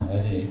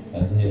Hare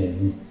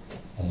Hare,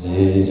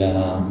 Hare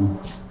Rama,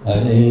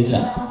 Hare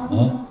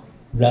Rama,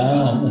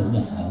 Rama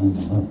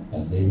Rama,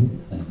 Hare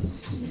Hare.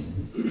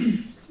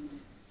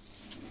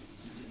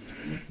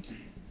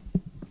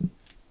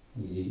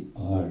 We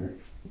are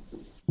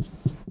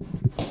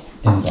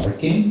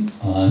embarking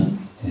on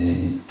a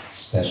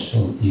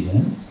special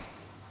event,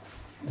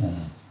 the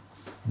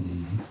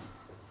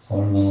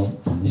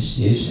formal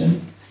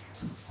initiation,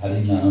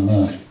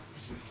 Harinama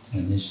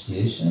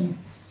initiation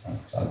from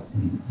Bhakti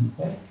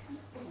Deepak.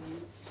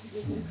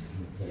 We're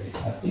very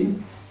happy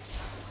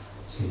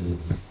to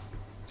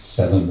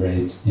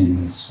celebrate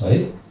in this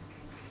way.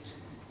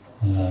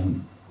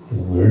 The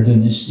word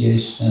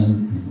initiation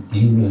in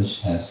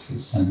English has the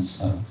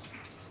sense of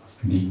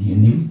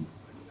beginning.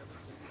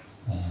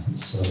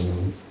 So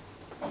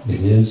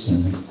it is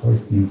an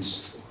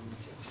important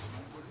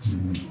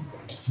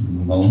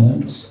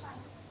moment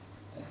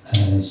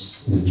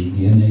as the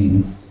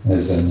beginning,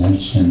 as I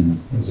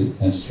mentioned, was it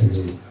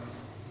yesterday?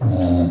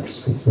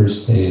 It's the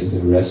first day of the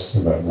rest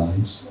of our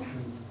lives.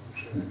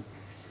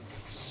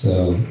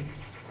 So,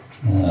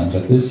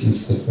 but this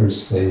is the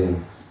first day of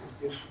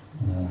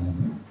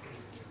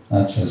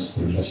not just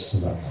the rest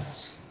of our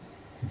lives.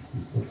 This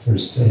is the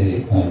first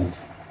day of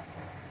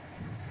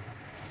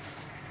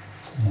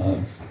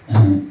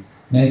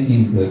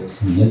making the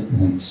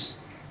commitment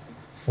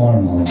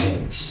formal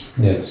that,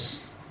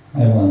 yes,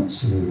 I want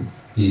to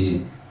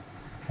be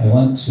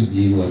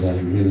what I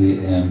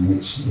really am,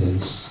 which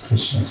is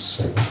Krishna's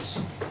servant.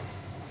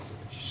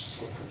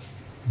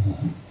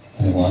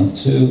 I want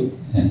to,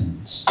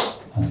 and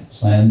I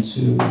plan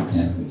to,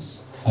 and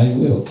I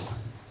will.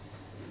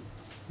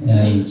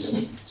 And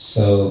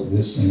so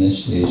this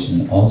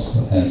initiation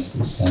also has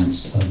the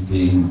sense of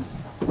being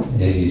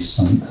a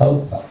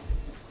sankalpa.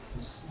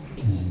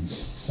 And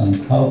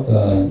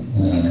sankalpa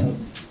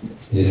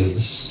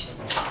is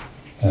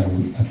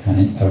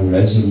a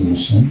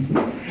resolution.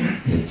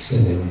 It's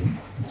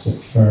a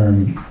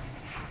firm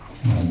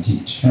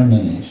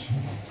determination.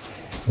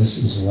 This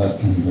is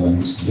what I'm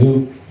going to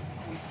do,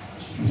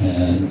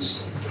 and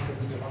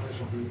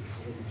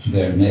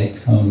there may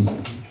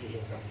come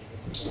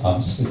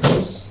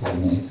obstacles, there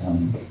may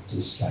come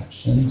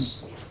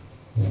distractions,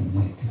 there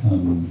may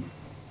come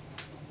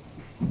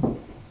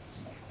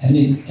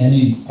any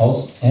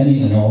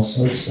and all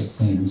sorts of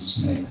things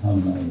may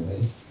come my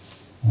way,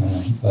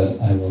 but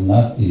I will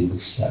not be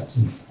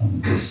distracted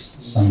from this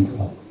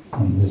sankalpa,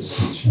 from this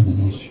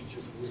determination.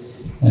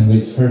 And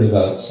we've heard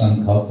about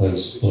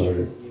sankalpas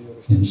for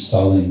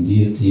installing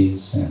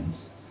deities, and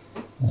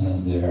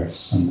there are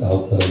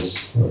sankalpas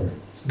for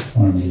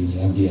performing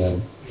yagya.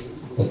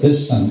 But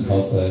this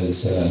sankalpa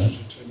is a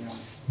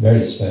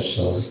very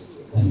special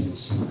kind of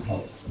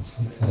sankalpa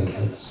because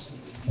it's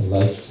a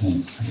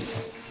lifetime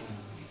sankalpa.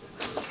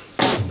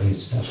 Very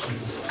special.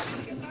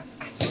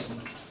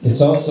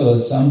 It's also a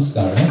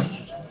samskara,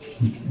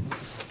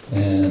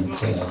 and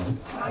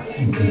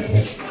we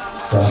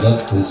brought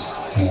up this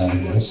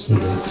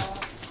yesterday.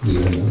 We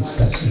were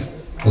discussing.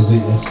 Was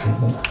it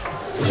yesterday?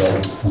 Yeah,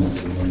 it comes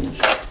in the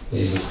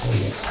day before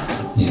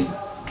yesterday. Yeah.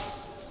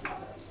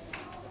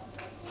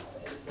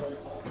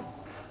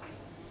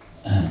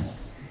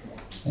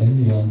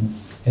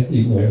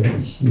 Everywhere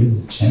we hear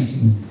the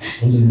chanting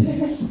holy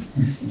name.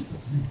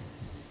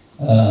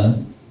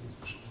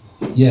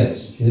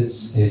 Yes,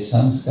 it's a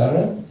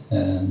samskara,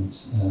 and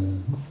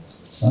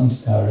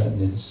samskara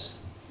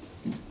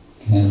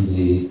can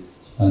be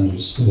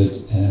understood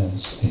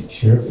as a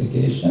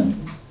purification.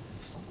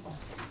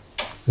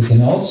 It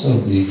can also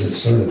be the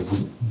sort of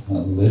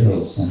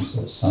literal sense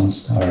of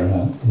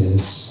samskara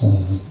is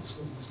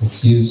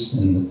it's used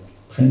in the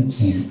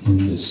printing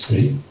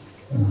industry.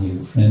 When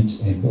you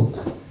print a book,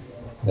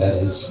 that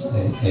is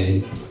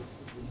a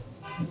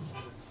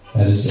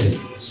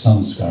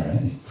samskara,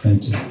 a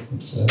printing.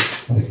 It's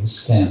like a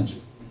stamp.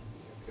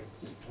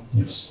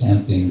 You're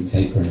stamping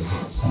paper.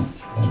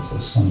 That's a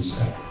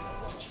samskara.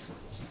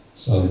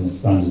 So in the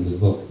front of the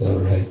book, they'll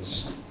write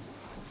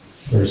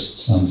first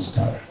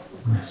samskara.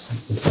 This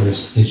is the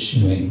first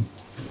issuing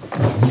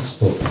of this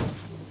book,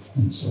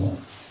 and so on.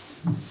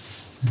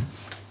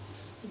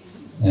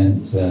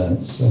 And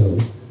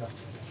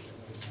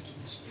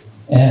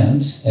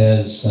and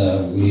as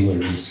we were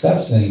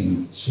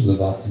discussing, Srila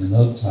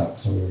Bhaktivinoda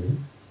Thakur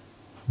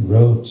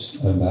wrote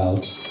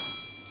about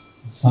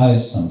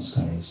 5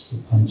 samskaras,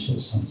 the pancha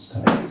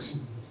samskaras.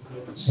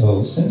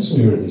 So since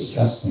we were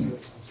discussing,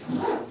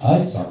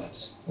 I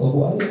thought, well,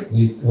 why don't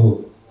we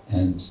go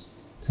and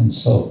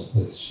consult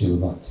with Srila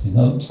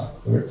Bhaktivinoda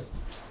Thakur,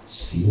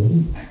 see what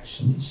he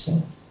actually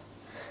said.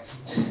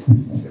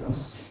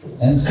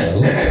 And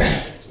so,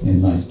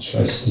 in my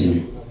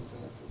trusty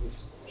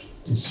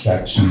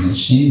distraction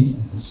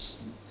machine,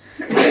 as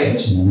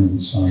Satchidananda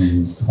Swami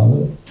would call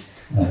it,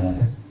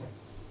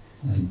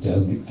 I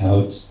dug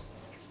out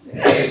a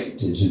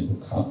digital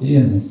copy,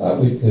 and I thought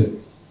we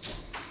could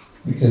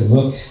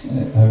look.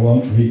 I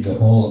won't read the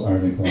whole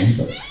article,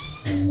 but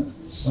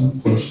some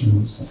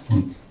portions I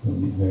think will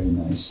be very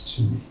nice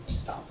to read.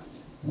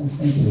 I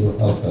think it will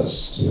help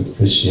us to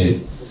appreciate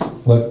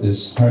what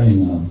this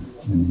Harinam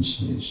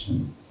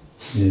initiation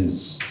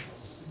is.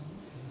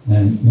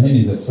 And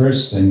maybe the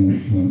first thing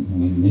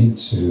we need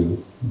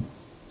to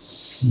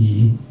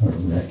see or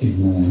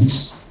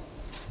recognize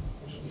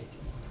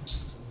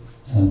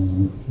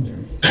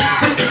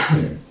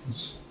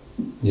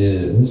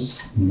is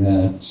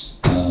that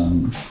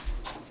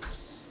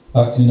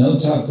Bhaktivinoda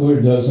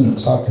Thakur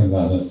doesn't talk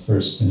about a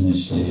first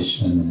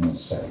initiation and a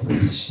second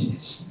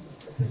initiation.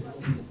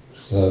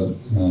 So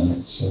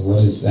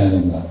what is that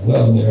about?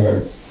 Well, there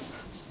are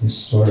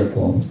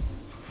historical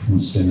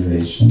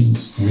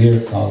considerations. We are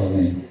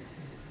following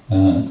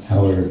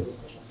our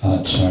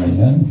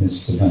Acharya,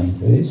 His Divine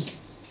Grace,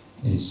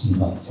 A.C.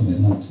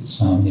 Bhaktivedanta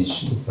Swami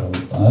Srila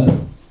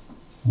Prabhupada,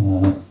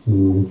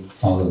 who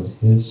followed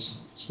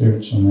his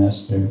spiritual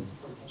master,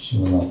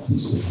 Srila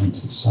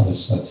Bhaktisiddhanta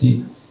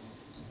Saraswati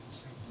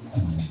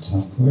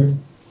Thakur,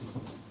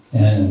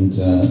 and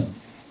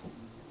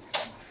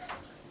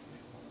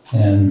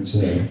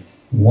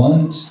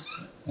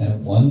at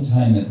one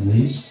time at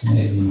least,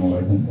 maybe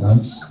more than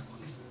once,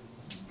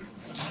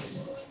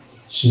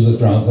 Srila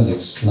Prabhupada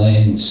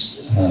explained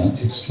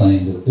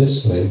it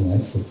this way,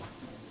 that the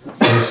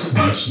first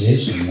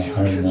initiation, the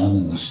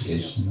Harinam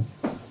initiation,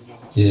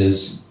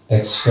 is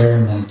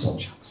experimental.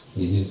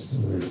 We use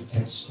the word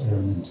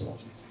experimental.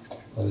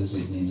 What does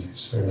it mean,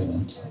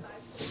 experimental?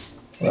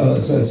 Well,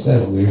 as I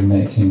said, we're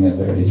making a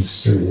very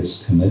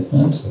serious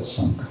commitment, a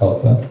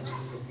sankalpa,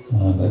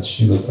 but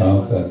Srila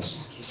Prabhupada,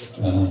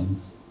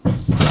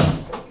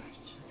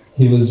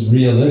 he was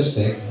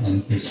realistic,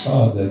 and he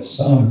saw that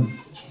some,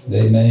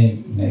 they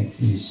may make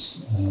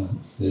these,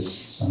 this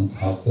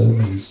sankalpa,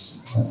 these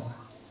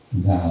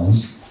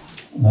vows,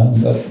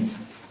 but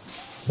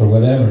for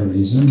whatever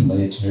reason,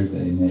 later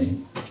they may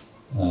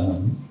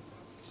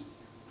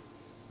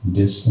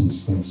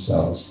distance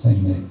themselves, they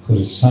may put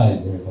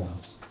aside their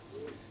vows.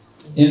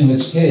 In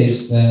which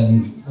case,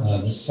 then,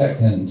 the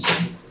second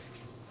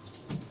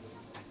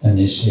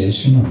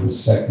initiation, or the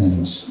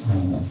second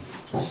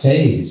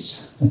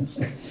phase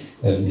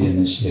of the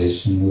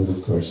initiation would,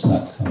 of course,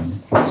 not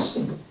come,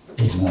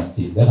 would not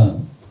be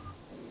done.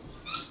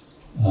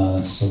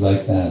 So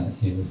like that,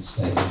 he would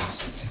say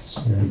it's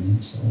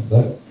experimental.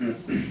 But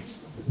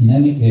in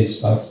any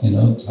case,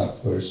 Bhaktivinoda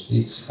Thakur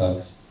speaks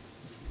of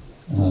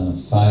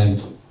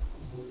 5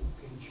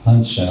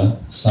 pancha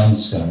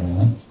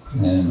samskara,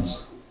 and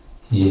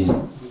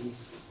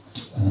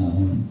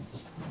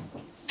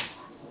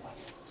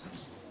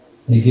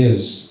he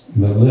gives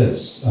the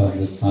list of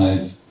the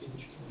 5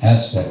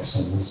 aspects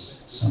of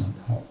this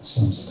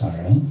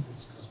samskara,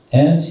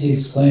 and he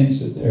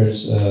explains that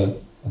there's a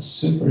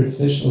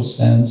superficial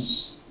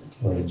sense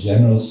or a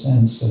general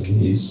sense of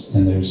these,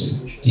 and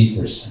there's a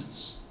deeper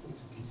sense.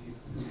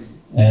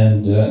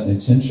 And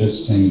it's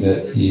interesting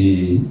that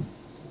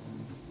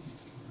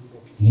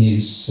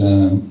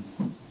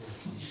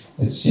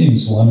it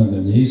seems one of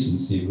the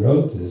reasons he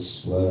wrote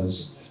this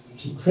was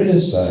to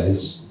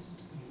criticize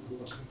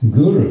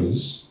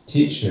gurus,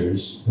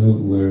 teachers, who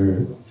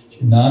were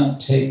not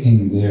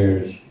taking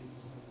their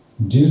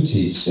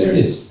duty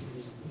seriously.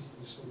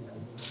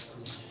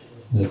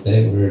 That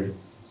they were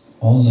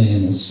only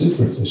in a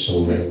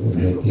superficial way were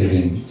they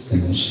giving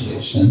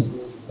initiation,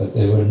 but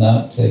they were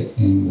not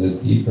taking the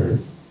deeper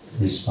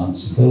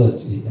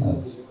responsibility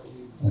of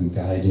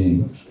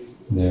guiding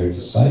their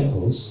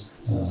disciples,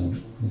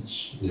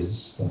 which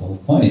is the whole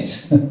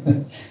point,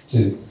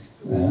 to,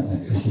 I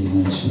think he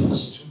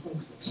mentions,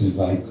 to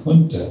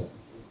Vaikuntha.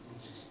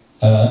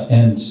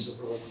 And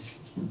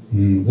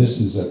this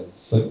is a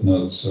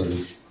footnote sort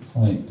of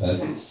point,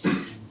 but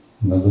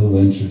the little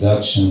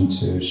introduction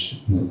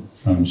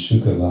from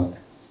Shukavak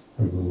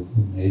Prabhu,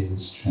 who made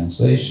this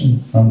translation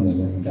from the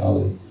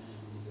Bengali,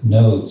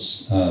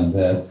 notes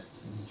that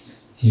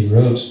he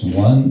wrote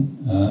one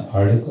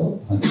article,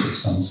 Pancha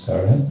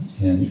Samskara,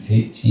 in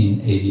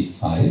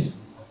 1885.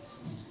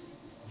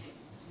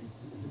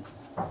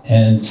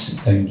 And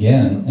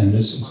again, and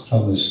this was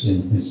published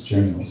in his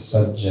journal,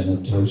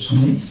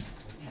 Sadjanatoshini.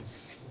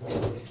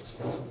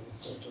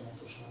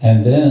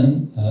 And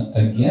then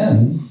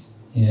again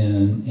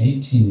in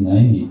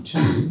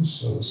 1892,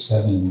 so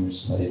 7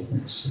 years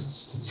later,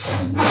 6 to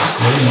 7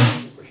 years later,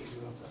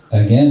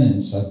 again in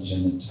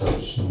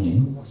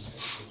Sadjanatoshini,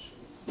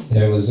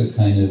 there was a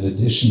kind of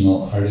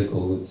additional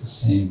article with the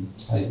same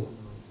title,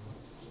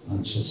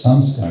 Pancha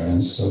Samskara.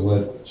 And so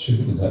what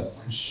Shukavak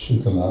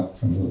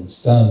Prabhu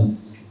has done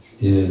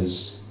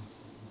is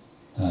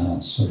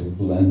sort of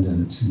blend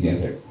them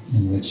together,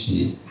 in which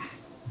he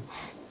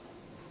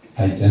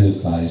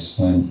identifies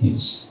when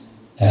he's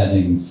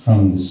adding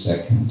from the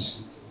second,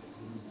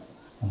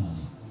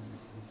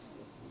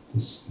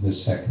 the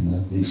second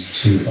of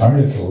these 2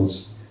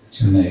 articles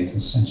to make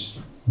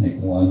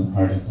one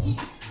article.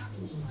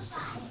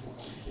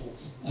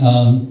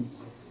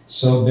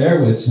 So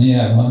bear with me,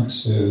 I want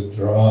to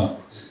draw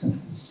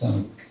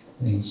some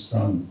things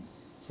from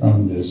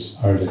this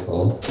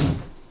article.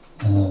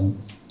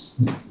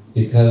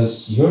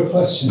 because your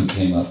question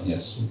came up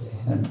yesterday,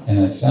 and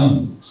I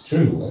found it's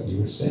true what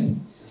you were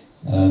saying,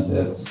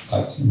 that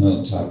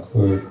Bhaktivinoda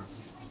Thakur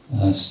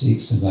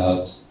speaks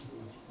about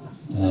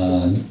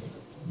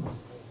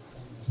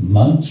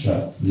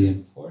mantra, the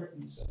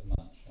importance of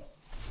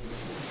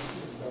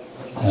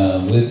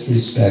mantra, with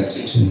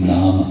respect to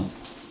nama.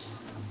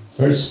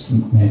 First,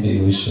 maybe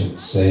we should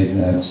say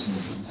that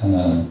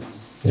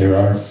there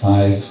are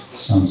 5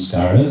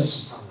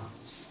 samskaras.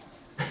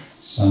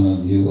 Some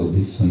of you will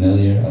be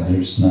familiar,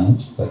 others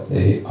not, but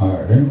they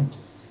are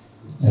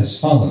as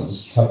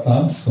follows.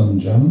 Tapa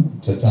punjam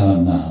tata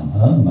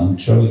nama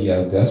mantro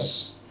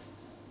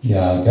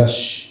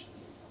yagash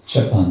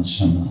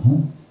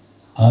chapanchamaha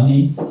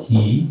ami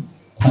hi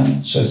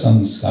pancha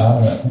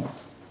samskara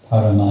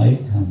paramai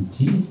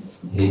kanti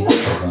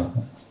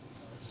ekavaha.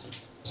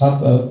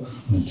 Tapa,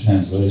 the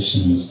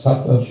translation is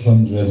Tapa,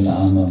 Pundra,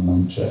 Nama,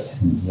 Mantra,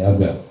 and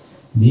Yaga.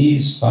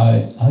 These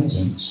 5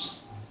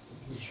 items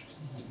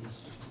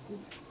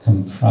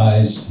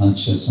comprise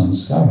Pancha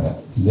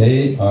Samskara.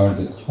 They are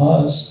the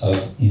cause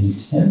of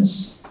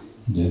intense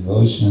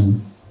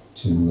devotion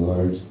to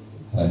Lord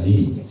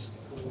Hari.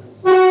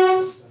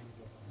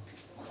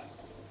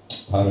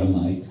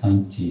 Paramai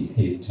Kanti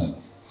Heta.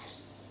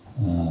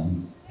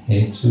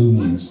 Hetu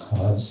means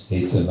cause,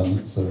 Hetava,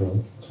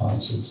 plural,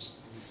 causes.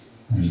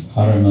 And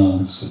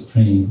Parama,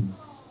 supreme,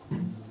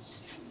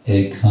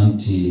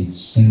 Ekanti,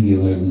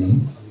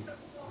 singularly.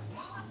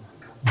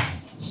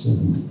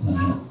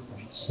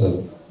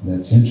 So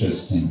that's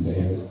interesting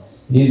there.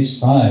 These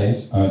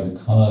 5 are the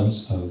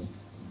cause of,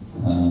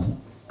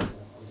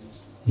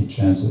 he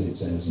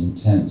translates as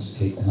intense,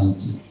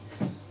 Ekanti,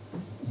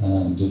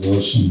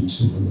 devotion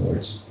to the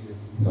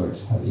Lord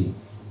Hari.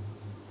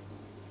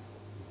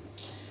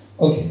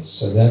 Okay,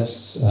 so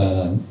that's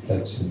a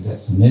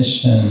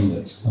definition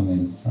that's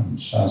coming from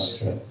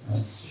Shastra,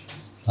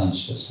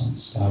 Pancha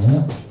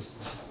Samskara.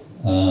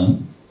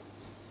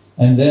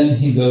 And then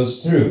he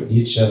goes through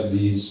each of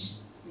these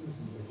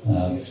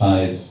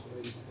 5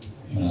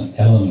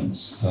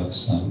 elements of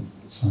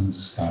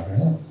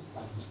samskara.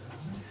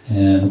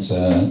 And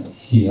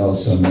he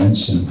also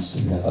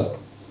mentions about,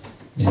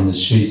 in the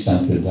Sri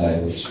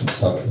Sampradaya, which we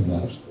talked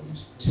about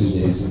 2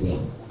 days ago,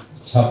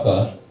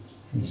 tapa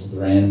is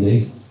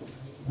branding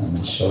on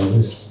the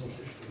shoulders.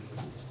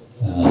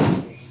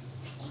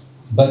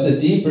 But the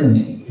deeper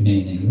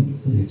meaning,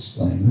 he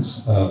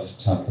explains, of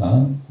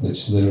tapa,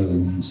 which literally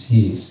means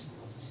heat,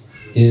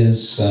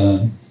 is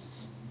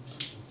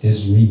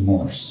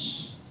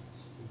remorse.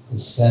 The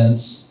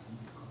sense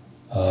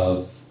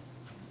of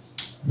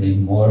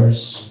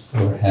remorse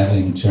for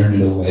having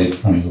turned away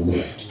from the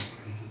Lord.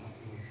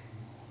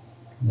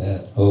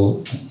 That,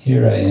 oh,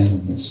 here I am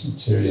in this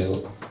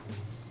material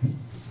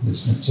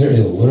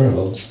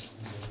world,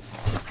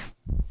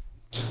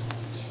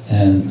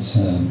 and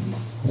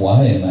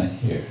why am I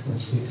here?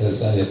 It's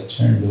because I have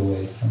turned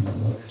away from the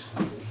Lord.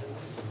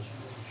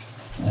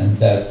 And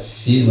that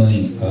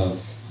feeling of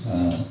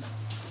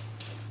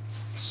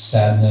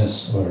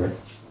sadness, or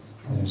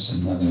there's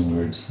another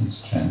word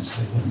he's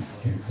translated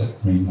here, but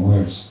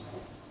remorse,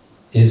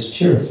 is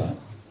purifying.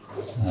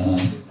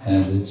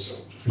 And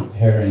it's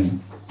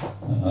preparing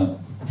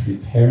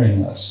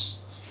us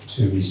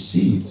to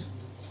receive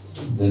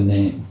the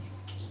name.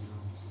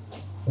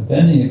 But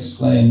then he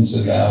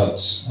explains about,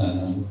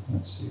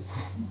 let's see.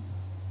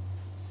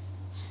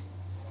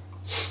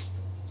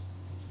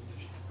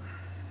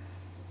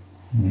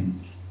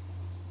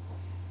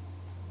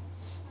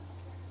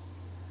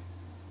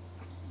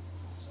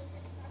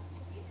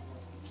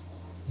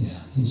 Yeah,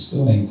 he's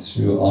going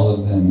through all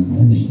of them, and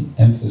then he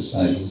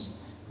emphasizes,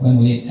 when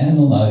we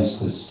analyze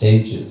the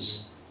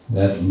stages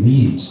that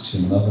lead to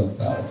love of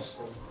God,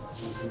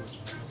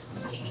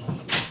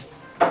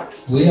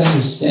 we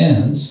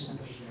understand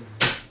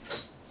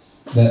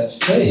that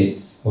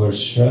faith, or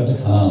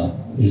Shraddha,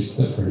 is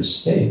the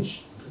first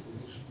stage.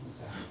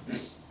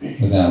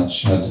 Without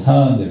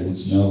Shraddha, there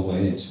is no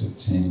way to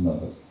obtain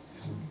love of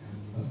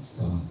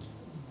God.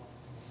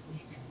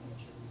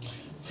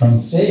 From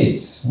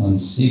faith, one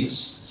seeks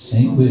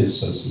saintly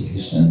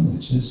association,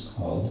 which is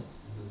called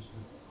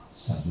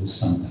sadhu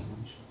sangha.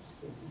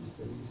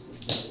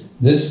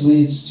 This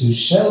leads to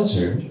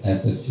shelter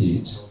at the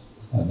feet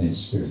of a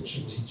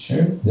spiritual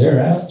teacher.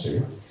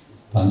 Thereafter,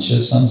 Pancha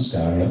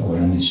Samskara, or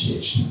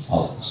initiation,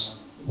 follows.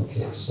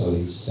 Okay, so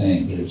he's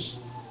saying there's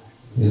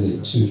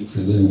really 2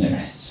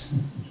 preliminaries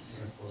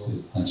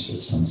to Pancha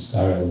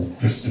Samskara. There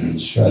has to be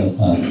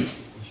Shraddha,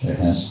 there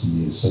has to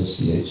be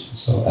association.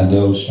 So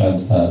Ado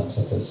Shraddha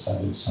Tata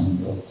Sadhu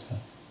Sangha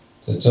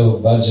Tato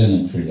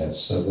Bhajana Kriya.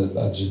 So the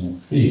Bhajana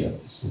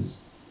Kriya, this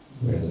is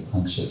where the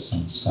Pancha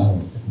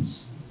Samskara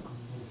comes.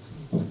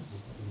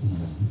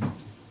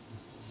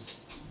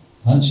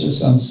 Pancha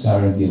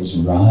Samskara gives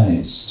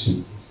rise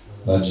to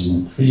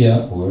Bhajana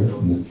Kriya, or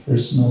the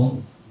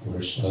personal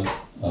worship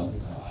of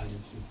God.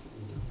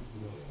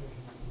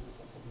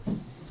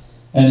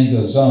 And he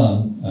goes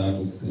on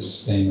with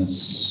this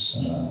famous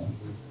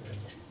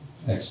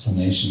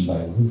explanation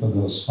by Rupa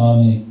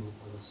Goswami,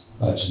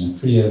 Bhajana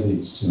Kriya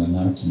leads to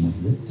anartha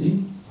vritti,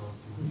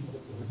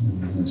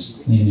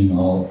 cleaning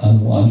all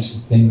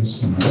unwanted things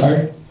from the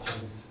heart.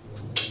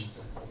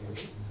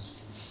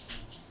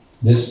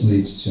 This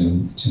leads to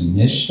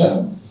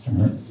nishtha,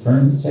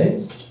 firm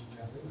faith.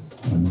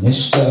 When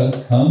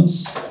nishtha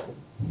comes,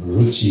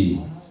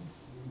 ruchi.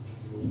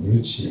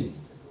 Ruchi,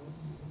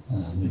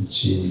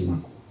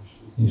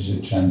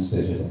 usually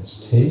translated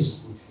as taste.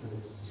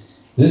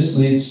 This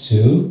leads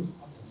to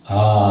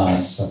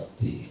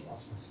asakti.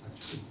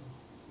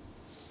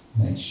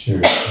 Make sure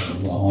it's a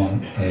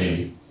long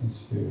A if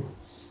you're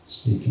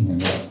speaking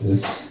about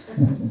this.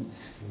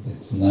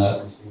 It's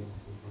not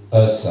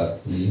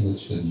asakti,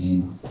 which would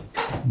mean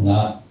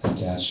not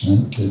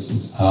attachment. This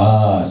is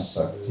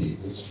asakti,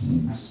 which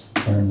means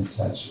firm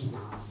attachment.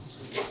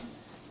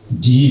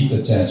 Deep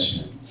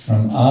attachment.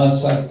 From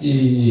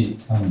asakti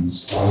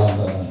comes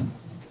bhava,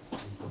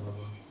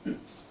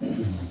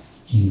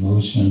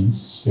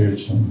 emotions,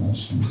 spiritual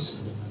emotions.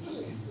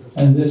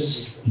 And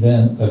this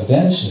then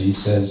eventually, he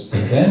says,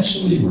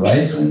 eventually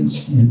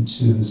ripens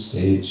into the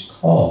stage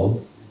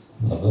called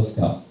love of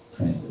God,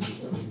 prema.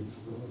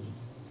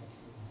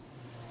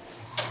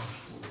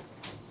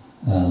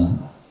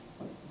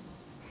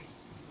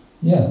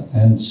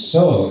 And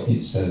so he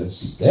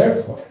says,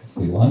 therefore, if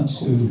we want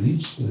to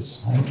reach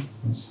this height,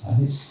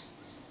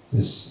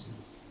 this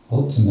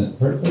ultimate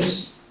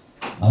purpose,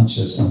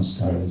 Pancha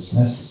Samskara is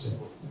necessary.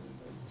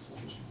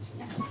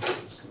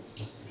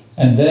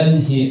 And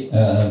then he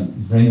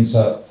brings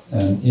up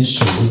an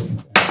issue.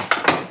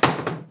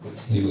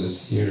 He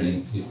was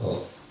hearing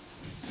people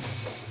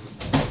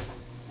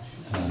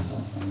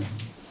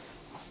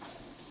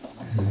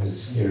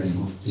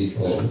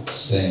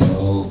saying,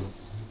 oh,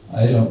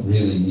 I don't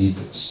really need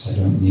this. I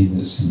don't need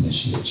this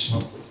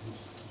initiation.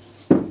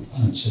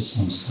 Pancha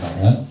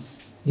Samskara.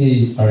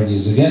 He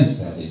argues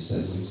against that. He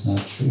says it's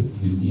not true.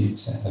 You need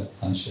to have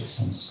Pancha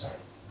Samskara.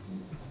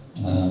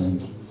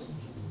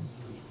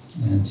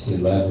 And he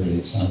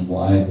elaborates on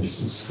why this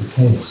is the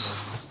case.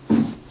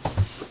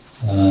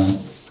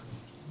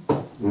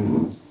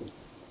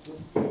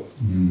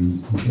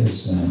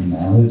 Here's an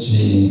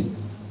analogy.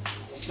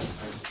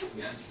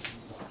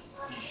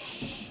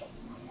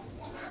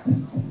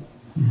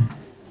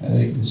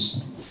 Hare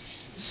Krishna.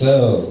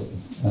 So,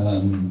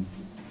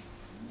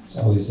 it's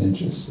always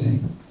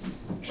interesting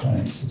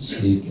trying to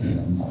speak, and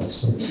then all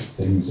sorts of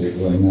things are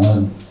going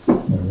on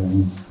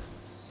around.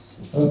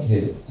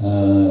 Okay.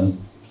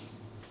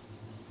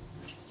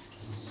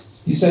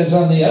 He says,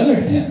 on the other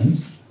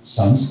hand,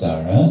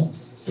 samskara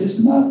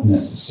is not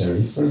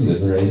necessary for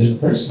liberated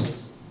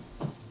persons,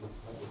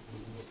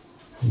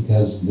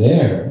 because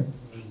their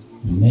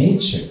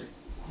nature,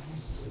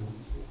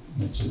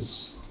 which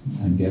is,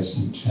 I'm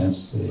guessing,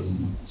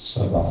 translating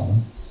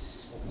svabhava,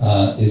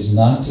 is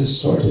not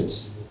distorted.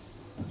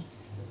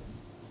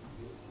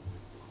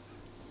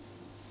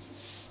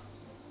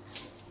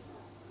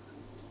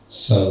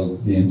 So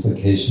the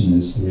implication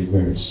is the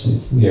reverse.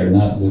 If we are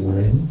not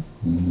liberated,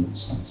 we need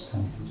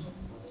samskara.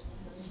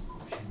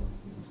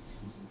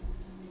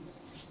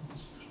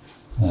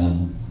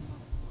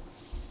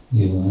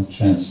 You want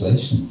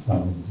translation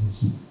probably,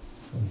 isn't it?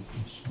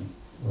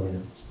 Or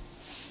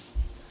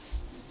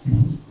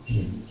no,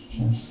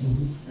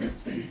 translated.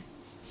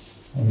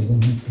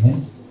 Everything okay?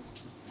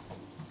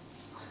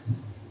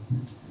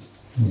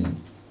 Yeah.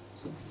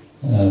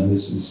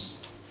 This is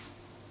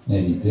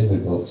maybe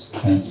difficult to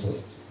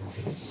translate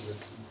because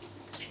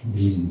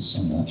reading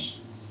so much.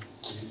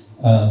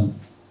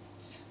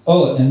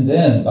 And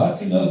then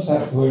Bhaktivinoda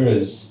Thakur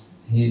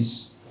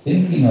he's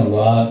thinking a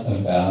lot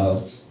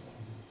about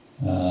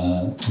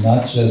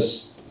not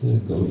just the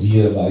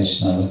Gaudiya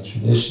Vaishnava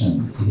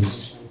tradition.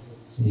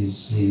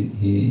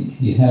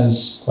 He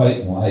has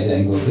quite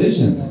wide-angle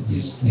vision.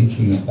 He's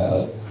thinking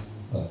about,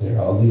 well, there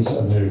are all these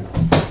other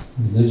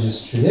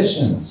religious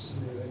traditions.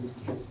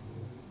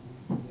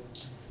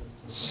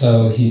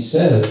 So he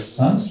says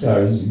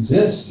samskaras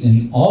exist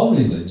in all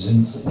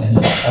religions and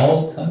in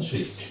all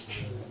countries.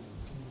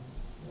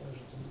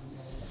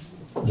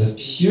 The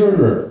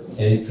purer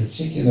a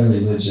particular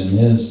religion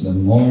is, the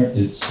more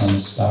its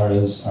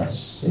samskaras are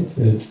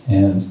sacred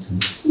and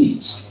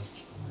complete.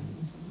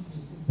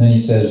 Then he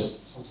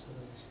says,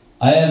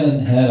 I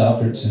haven't had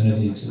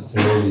opportunity to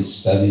thoroughly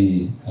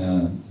study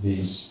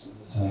the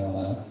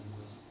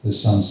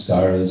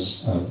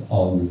samskaras of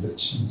all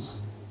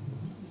religions.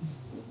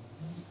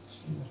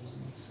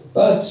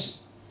 But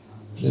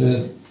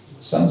the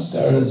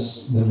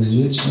samskaras, the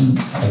religion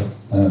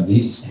of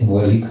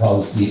what he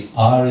calls the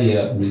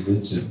Arya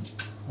religion.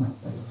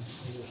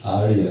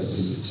 Arya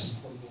religion.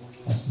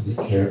 I have to be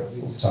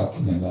careful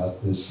talking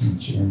about this in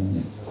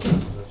Germany.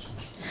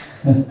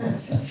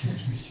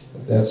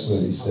 But that's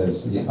what he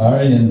says. The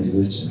Aryan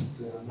religion,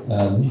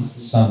 these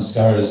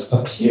samskaras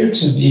appear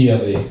to be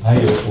of a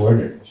higher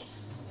order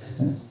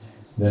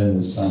than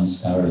the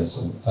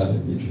samskaras of other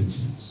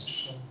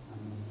religions.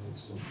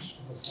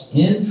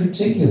 In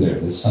particular,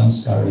 the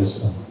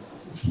samskaras of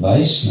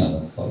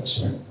Vaishnava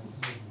culture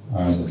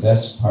are the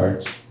best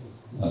part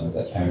of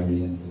the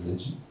Aryan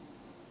religion.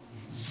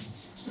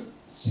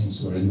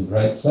 Seems we're in the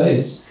right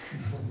place,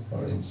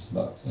 according to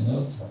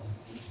Bhaktivinoda.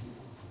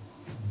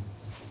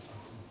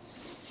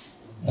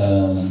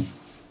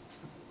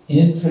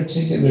 In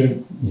particular,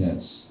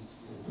 yes,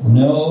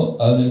 no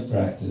other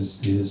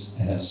practice is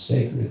as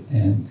sacred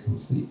and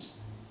complete.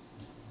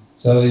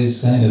 So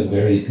he's kind of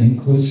very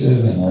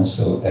inclusive and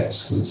also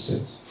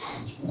exclusive,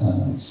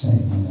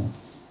 saying,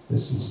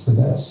 this is the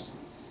best.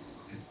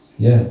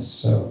 Yes,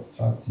 so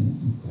Bhakti,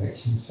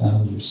 like you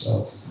found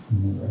yourself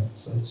in the right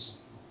place.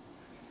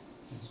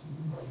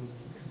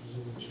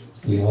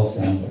 We all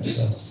found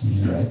ourselves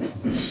in the right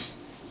place.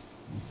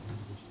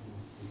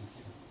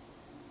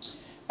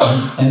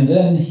 And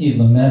then he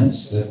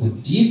laments that the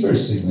deeper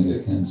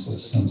significance of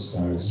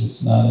samskaras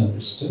is not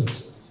understood.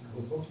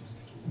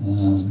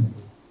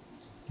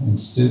 When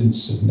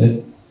students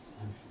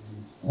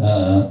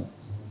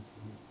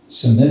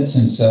submits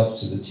himself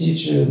to the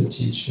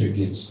teacher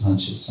gives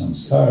pancha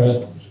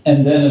samskara,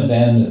 and then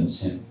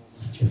abandons him.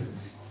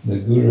 The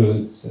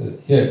guru said,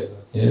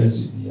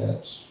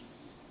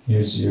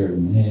 here's your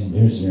name,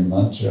 here's your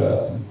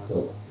mantra,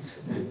 go.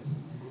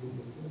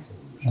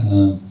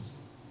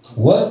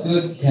 What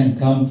good can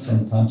come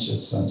from pancha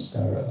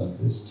samskara of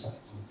this type?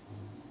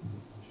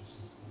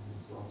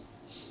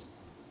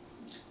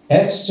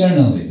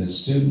 Externally, the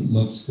student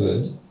looks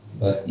good,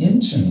 but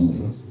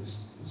internally,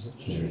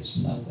 there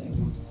is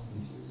nothing.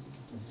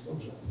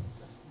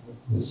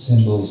 The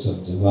symbols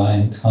of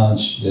divine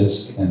conch,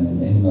 disc, and the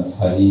name of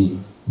Hari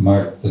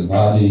mark the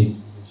body.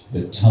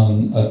 The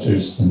tongue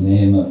utters the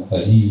name of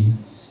Hari,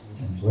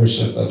 and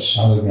worship of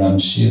Shalagram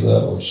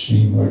Shila or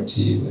Sri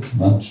Murti with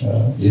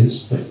mantra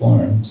is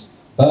performed.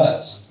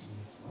 But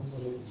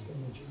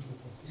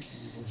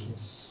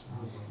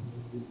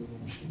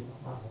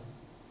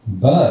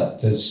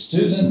the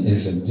student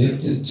is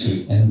addicted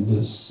to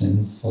endless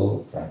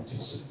sinful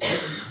practices.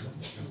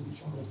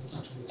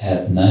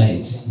 At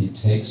night, he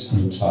takes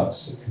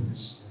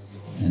intoxicants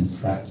and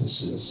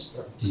practices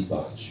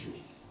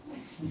debauchery.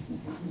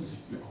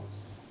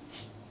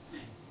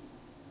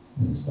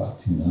 This is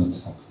Bhaktivinoda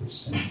Thakur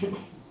saying.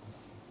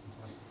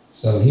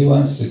 So he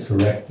wants to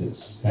correct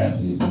this.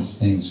 Apparently these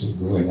things were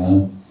going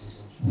on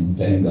in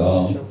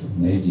Bengal,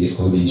 maybe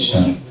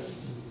Odisha.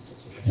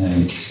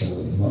 And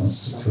so he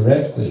wants to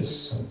correct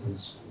this. So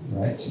he's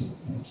writing,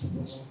 making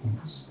these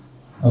points.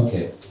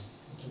 Okay.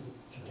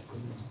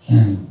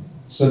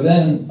 So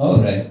then, all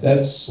right,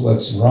 that's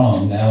what's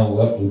wrong. Now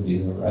what would be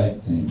the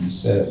right thing? He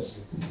says,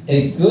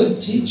 a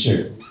good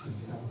teacher.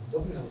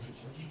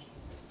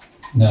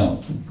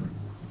 No,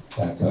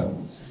 back up.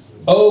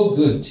 Oh,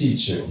 good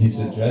teacher. He's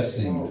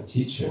addressing the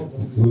teacher,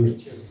 the guru.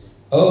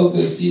 Oh,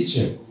 good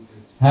teacher,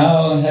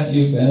 how have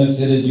you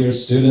benefited your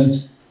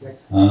student?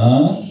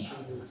 Huh?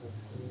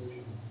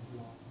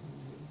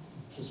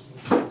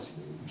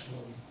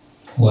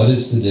 What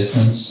is the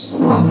difference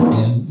in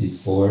him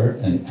before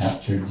and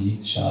after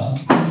Diksha?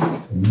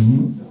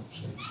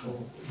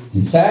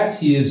 In fact,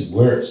 he is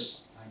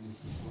worse.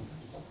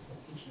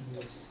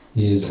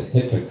 He is a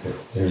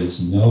hypocrite. There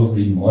is no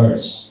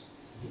remorse.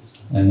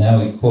 And now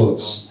he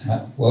quotes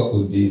what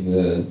would be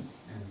the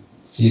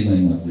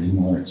feeling of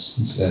remorse.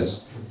 He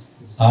says,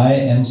 I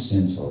am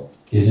sinful.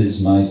 It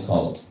is my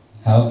fault.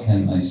 How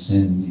can my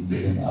sin be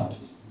given up?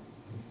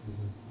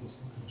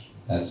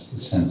 That's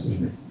the sense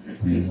of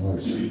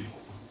remorse.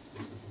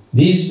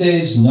 These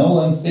days, no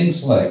one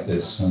thinks like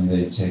this when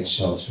they take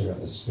shelter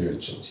of a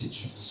spiritual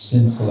teacher.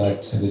 Sinful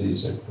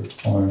activities are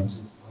performed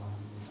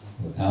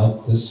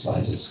without the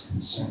slightest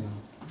concern.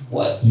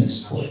 What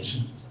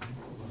misfortune!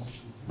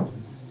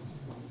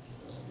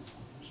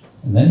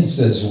 And then he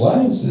says,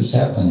 why is this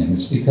happening?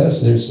 It's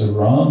because there's a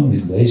wrong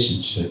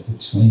relationship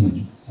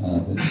between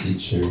the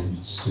teacher and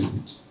the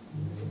student.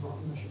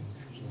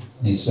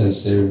 He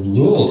says there are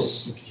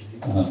rules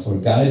for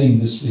guiding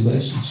this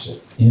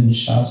relationship in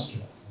Shastra.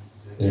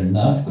 They're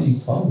not being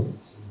followed.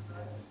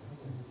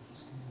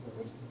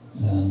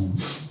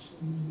 And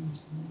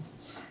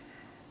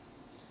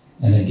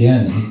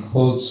again, he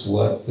quotes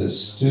what the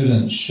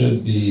student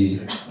should be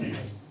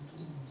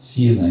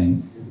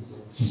feeling.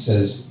 He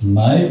says,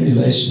 my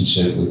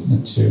relationship with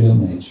material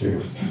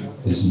nature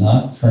is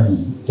not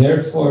permanent.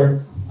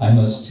 Therefore, I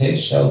must take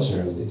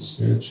shelter of a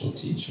spiritual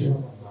teacher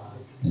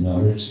in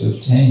order to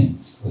obtain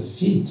the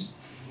feet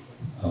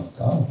of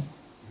God.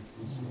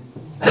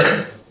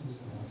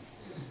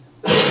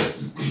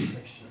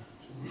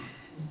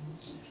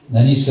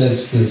 Then he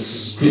says the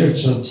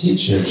spiritual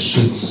teacher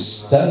should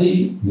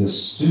study the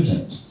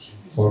student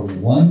for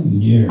 1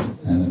 year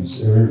and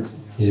observe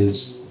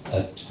his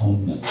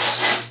atonements.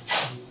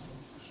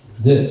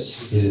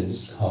 This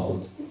is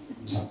called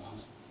tapa.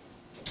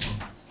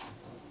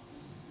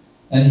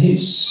 And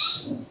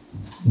he's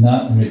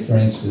not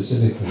referring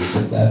specifically,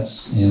 but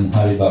that's in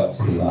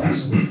Haribhakti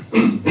Vilasa,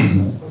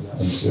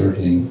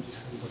 observing.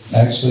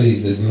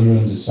 Actually, the guru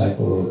and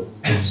disciple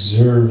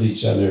observe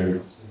each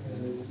other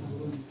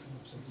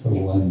for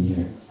 1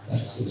 year.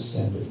 That's the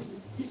standard.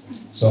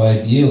 So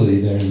ideally,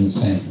 they're in the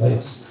same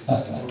place.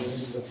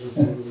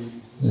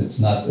 It's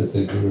not that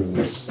the guru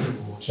is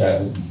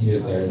traveling here,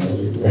 there, and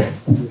everywhere.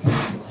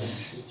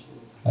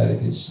 Hare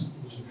Krishna.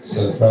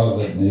 So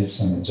Prabhupada made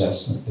some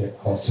adjustment there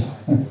also.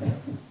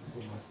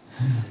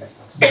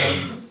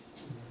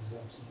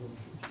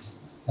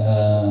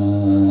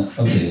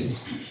 Okay.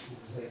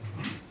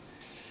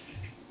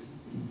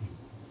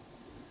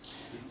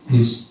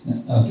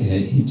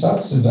 He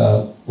talks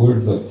about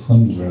Urdhva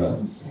Pundra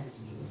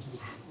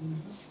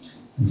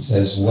and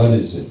says, what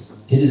is it?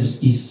 It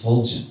is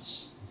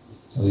effulgence.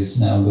 So he's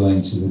now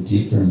going to the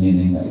deeper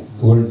meaning. Like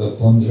Urdhva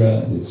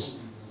Pundra is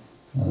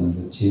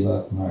the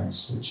tilak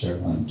marks, which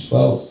are on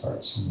 12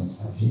 parts in the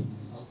body,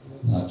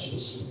 not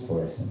just the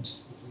forehead.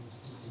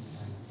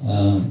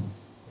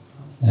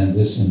 And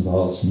this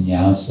involves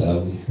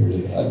nyasa. We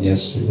heard about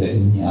yesterday.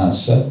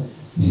 Nyasa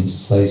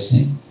means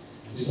placing.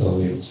 So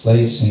we're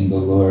placing the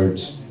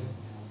Lord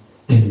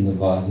in the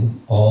body.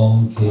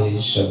 Om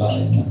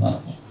Keshavaya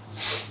Namaha.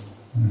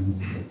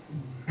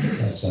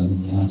 That's a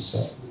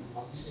nyasa.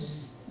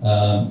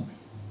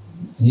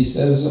 He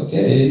says,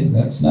 okay,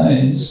 that's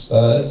nice,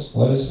 but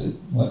what is it?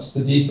 What's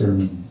the deeper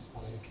meaning?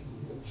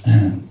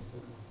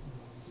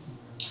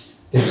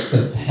 It's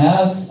the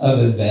path of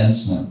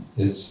advancement.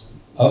 It's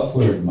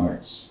upward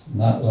marks,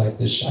 not like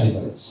the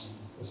Shaivites.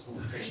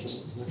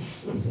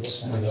 The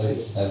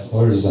Shaivites have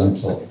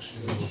horizontal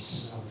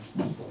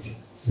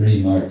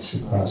 3 marks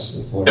across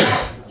the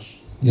forehead.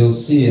 You'll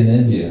see in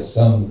India,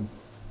 some,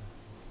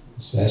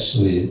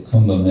 especially at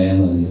Kumbh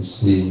Mela, you'll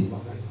see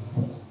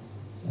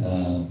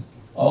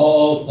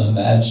all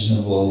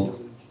imaginable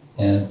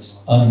and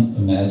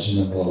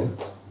unimaginable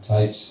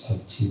types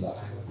of tilak.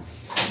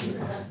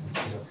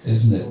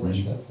 Isn't it,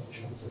 Rinda?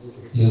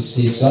 You'll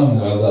see some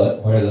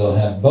where they'll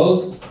have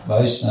both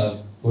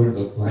Vaishnava,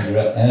 Urdhva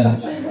Pundra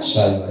and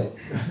Shaivite.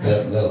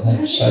 They'll have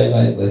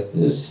Shaivite like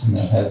this, and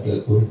they'll have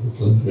the Urdhva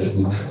Pundra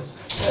in the middle.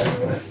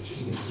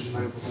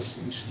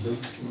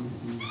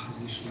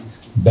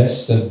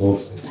 Best of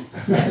both.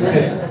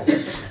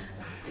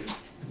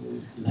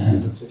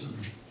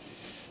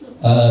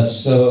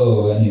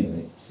 So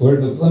anyway,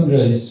 Urdhva Pundra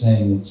is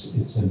saying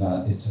it's a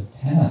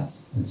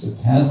path. It's a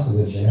path of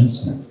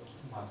advancement.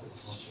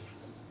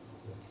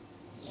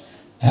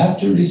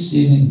 After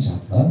receiving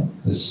tapa,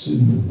 the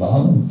student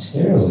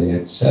voluntarily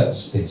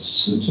accepts a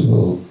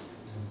suitable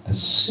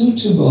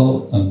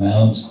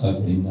amount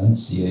of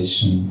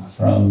renunciation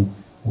from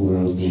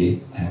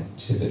worldly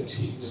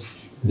activities.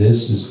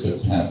 This is the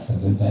path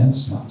of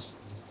advancement.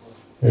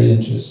 Very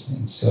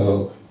interesting.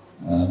 So,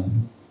 it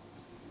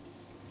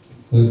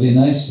would be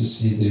nice to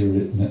see the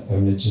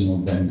original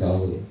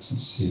Bengali, to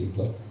see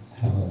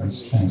how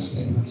it's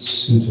translated.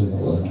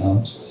 Suitable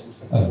amount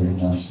of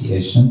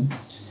renunciation.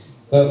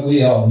 But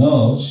we all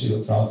know,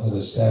 Srila Prabhupada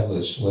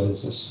established what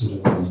is a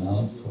suitable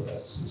amount for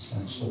us,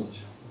 essentially,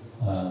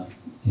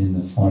 in the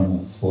form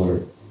of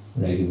 4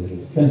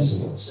 regulative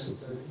principles.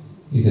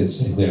 You could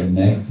say they're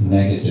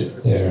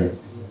negative.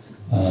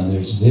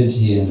 There's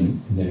vidhi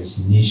and there's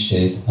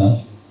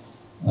nishedha.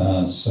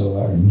 So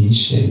our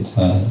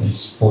nishedha is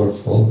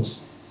 4-fold.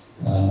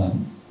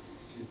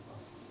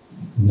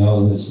 No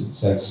illicit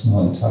sex,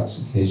 no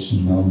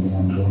intoxication, no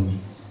gambling,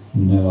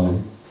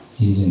 no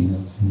eating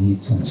of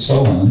meat, and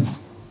so on.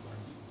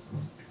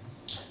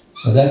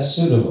 So that's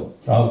suitable.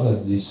 Prabhupada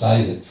has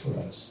decided for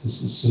us,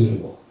 this is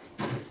suitable.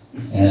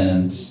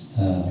 And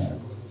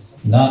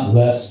not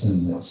less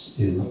than this.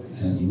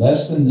 And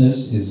less than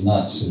this is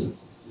not suitable.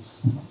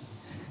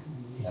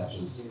 That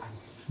was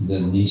the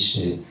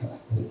nishedha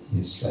that he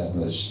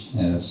established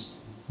as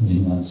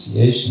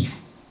renunciation.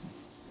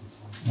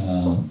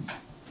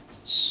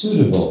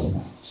 Suitable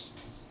amount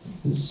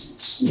is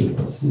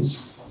suitable,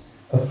 is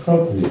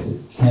appropriate,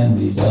 it can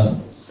be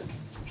done.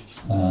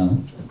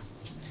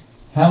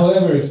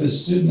 However, if the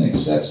student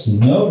accepts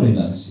no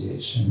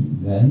renunciation,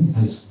 then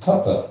his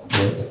tapa,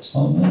 or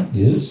atonement,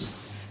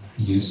 is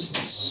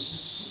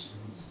useless.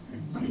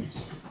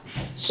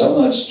 So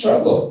much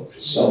trouble,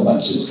 so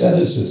much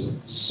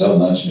asceticism, so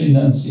much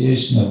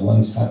renunciation of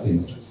one's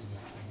happiness,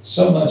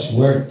 so much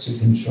work to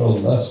control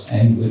lust,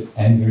 anger,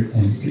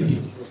 and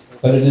greed.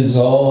 But it is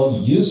all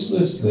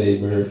useless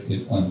labor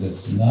if one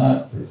does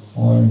not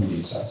perform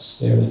these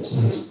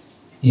austerities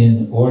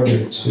in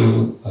order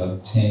to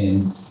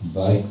obtain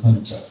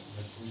Vaikuntha,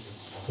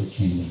 the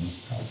kingdom of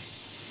God.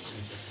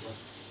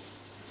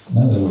 In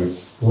other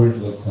words,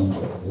 Urdhva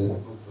Pundra, the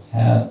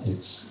path,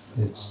 it's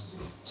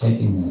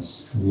taking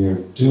us, we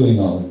are doing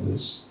all of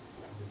this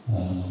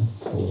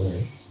for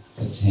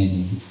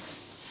attaining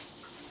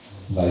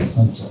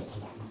Vaikuntha.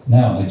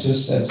 Now, I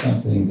just said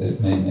something that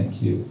may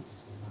make you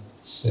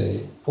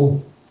say,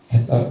 oh, I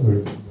thought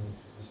we're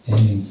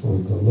aiming for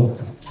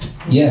Goloka.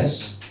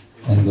 Yes,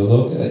 and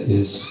Goloka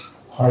is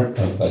part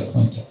of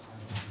Vaikuntha.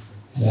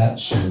 That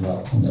Srila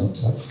Bhaktivinoda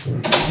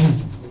Thakur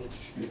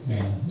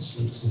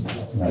speaks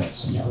about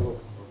rights and all.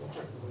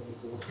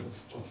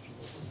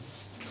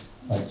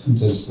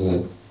 Vaikuntha is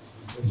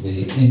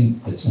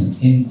it's an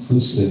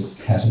inclusive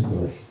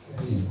category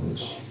in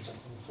English.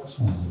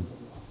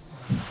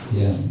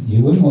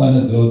 You wouldn't want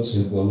to go to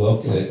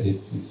Goloka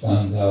if you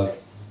found out,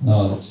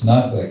 no, it's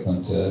not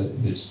Vaikuntha,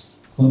 it's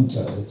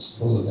Kunta, it's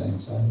full of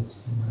anxiety.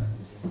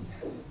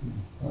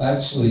 Well,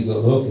 actually,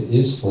 Goloka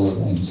is full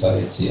of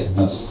anxiety, I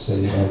must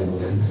say right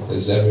away,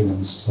 because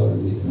everyone's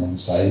totally in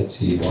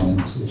anxiety,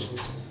 wanting to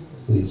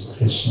please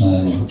Krishna,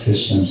 and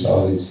Krishna's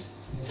always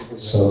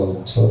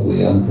so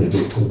totally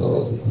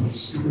unpredictable.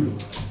 He's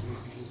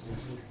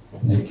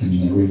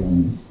making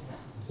everyone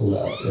pull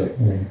out their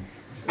hair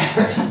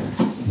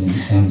in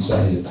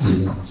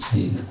anxiety as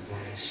he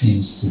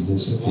seems to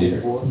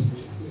disappear.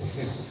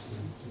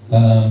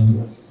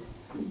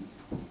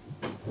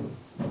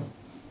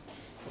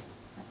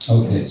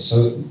 Okay,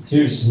 so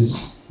here's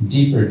his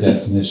deeper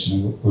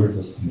definition of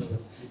Urdhva.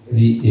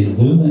 The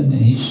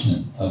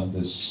illumination of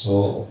the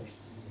soul,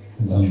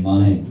 the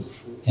mind,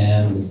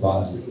 and the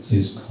body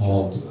is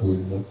called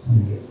Urdhva.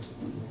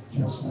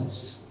 That's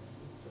nice.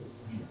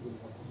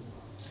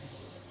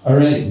 All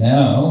right,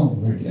 now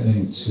we're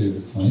getting to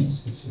the point,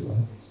 if you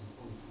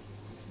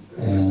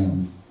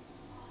like.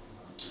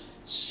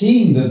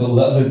 Seeing the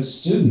beloved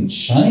student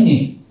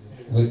shining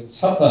with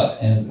tapa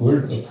and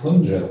Urdhva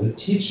Kundra, the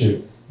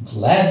teacher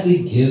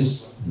gladly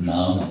gives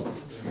Nama,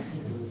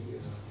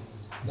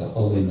 the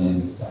holy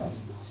name of God,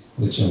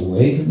 which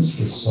awakens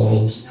the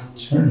soul's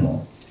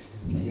eternal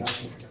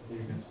nature.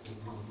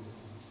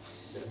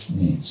 And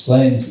he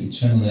explains the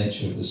eternal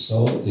nature of the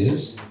soul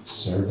is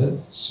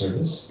servitude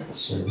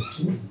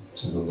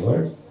to the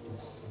Lord.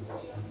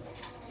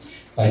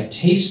 By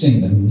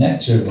tasting the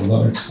nectar of the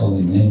Lord's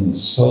holy name, the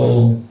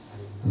soul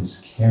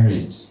is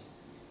carried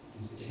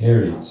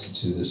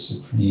to the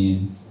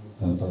supreme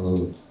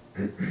abode.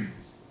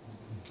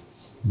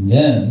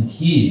 Then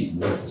he,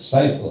 the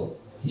disciple,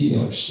 he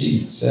or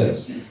she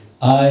says,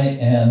 I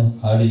am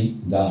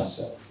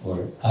Haridasa,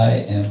 or I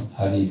am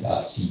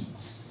Haridasi.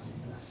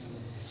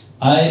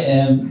 I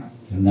am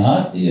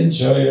not the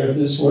enjoyer of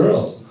this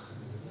world.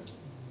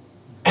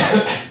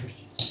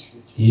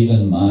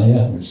 Even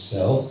Maya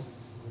herself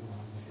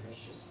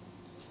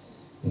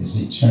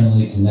is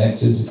eternally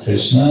connected to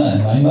Krishna,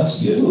 and I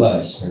must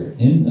utilize her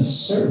in the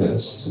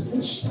service to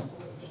Krishna.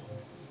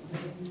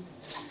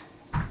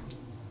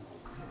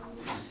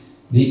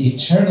 The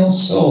eternal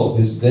soul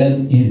is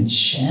then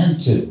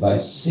enchanted by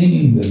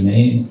singing the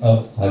name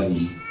of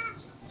Hari.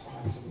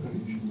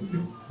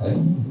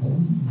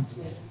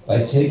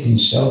 By taking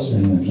shelter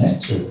in the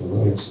nectar of the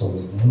Lord's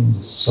holy name,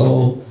 the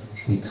soul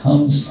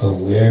becomes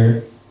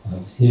aware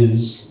of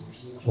his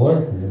or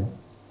her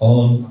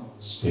own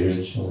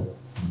spiritual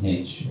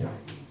nature.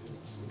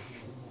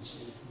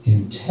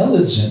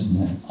 Intelligent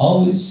men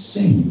always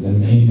sing the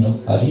name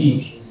of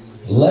Hari.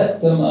 Let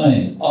the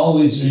mind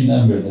always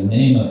remember the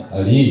name of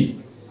Hari.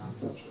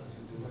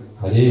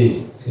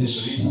 Hare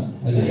Krishna,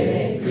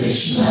 Hare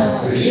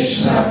Krishna,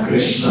 Krishna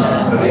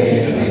Krishna,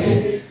 Hare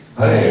Hare,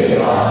 Hare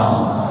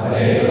Rama,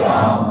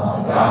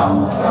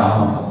 Rama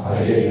Rama,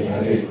 Hare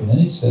Hare. And then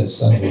he said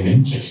something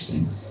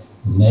interesting.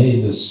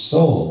 May the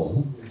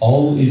soul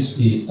always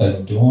be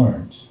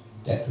adorned,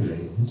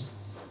 decorated,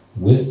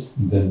 with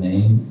the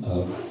name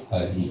of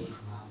Hari.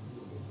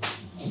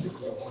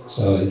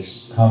 So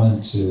it's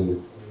common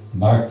to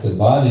mark the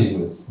body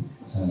with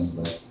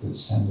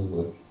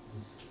sandalwood,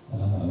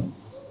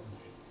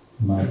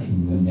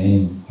 marking the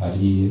name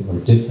Hari or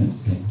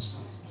different names.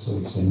 So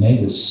it's may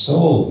the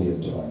soul be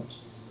adorned,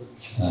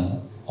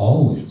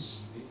 always.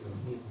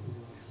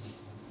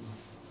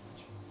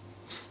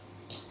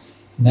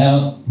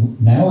 Now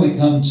we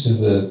come to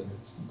the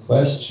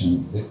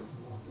question that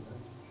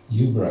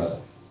you brought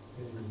up.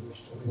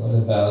 What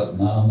about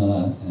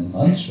Nama and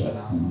Mantra?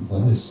 And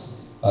what is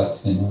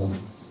Bhaktivinoda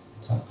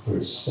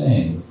Thakur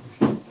saying?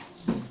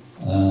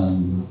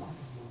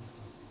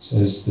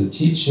 Says the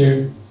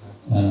teacher,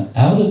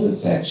 out of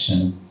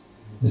affection,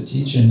 the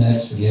teacher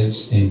next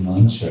gives a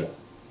mantra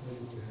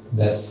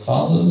that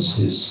follows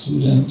his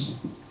student,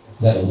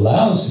 that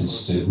allows his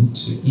student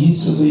to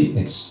easily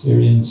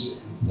experience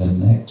the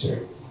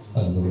nectar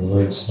of the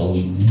Lord's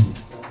holy name.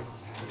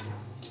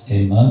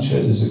 A mantra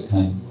is a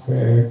kind of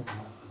prayer.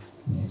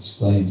 He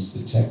explains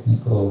the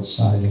technical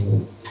side of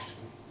it,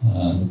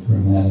 the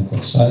grammatical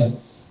side.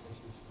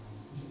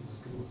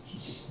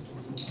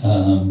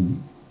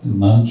 The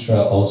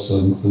mantra also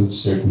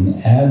includes certain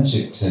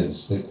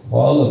adjectives that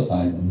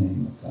qualify the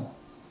name of God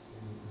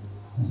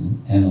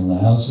and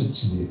allows it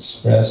to be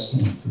expressed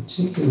in a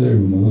particular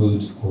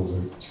mood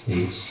or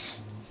taste.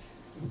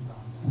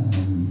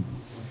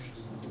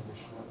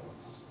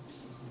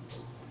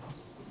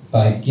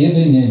 By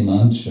giving a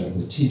mantra,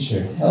 the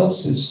teacher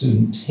helps his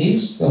student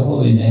taste the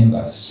holy name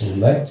by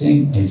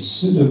selecting a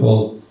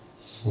suitable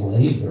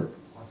flavor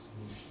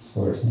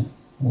for him.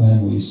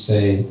 When we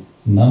say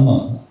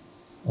Nama,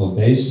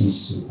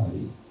 obeisance to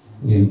Hari,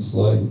 we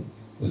employ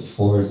the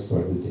fourth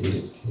or the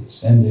dative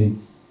case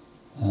ending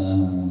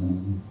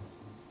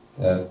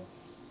that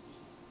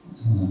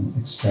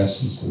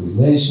expresses the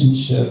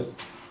relationship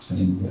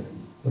between the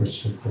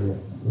worshipper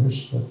and the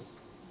worship,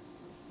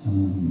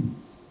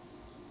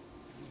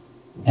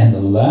 and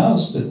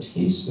allows the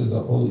taste of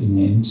the holy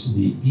name to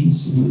be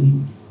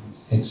easily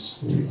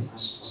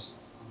experienced.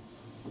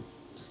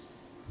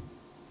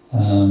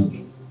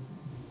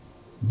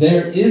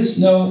 There is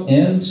no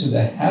end to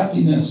the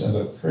happiness of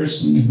a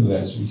person who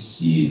has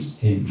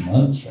received a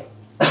mantra.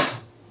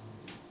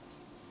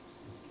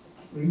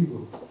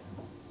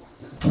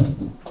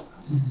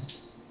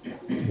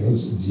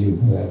 Those of you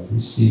who have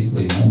received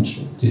a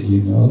mantra, did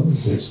you know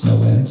that there's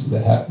no end to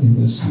the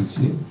happiness you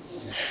feel?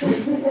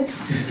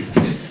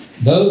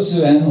 Those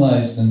who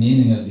analyze the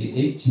meaning of the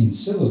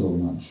 18-syllable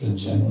mantra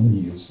generally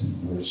used in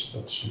the worship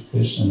of Sri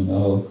Krishna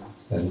know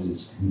that it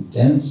is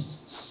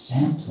condensed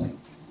sampling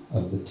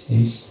of the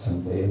taste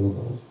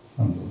available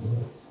from the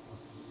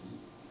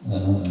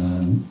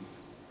Lord.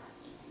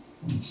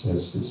 It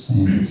says the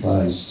same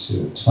applies to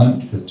the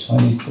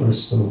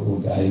 24-syllable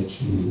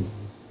Gayatri,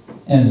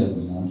 end of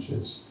the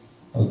mantras.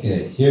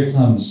 Okay, here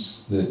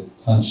comes the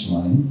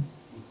punchline.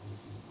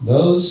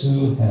 Those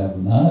who have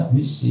not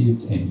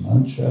received a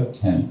mantra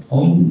can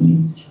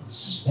only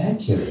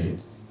speculate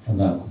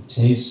about the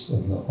taste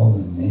of the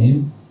holy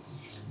name,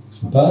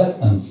 but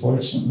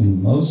unfortunately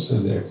most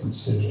of their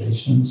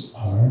considerations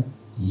are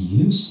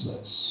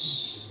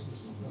useless.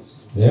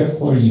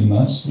 Therefore you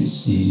must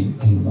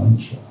receive a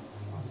mantra.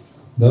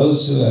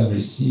 Those who have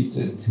received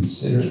it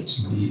consider it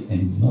to be a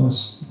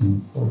most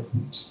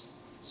important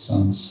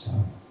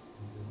samskara.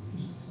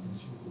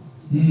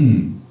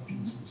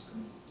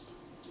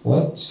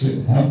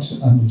 How to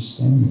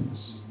understand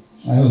this?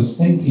 I was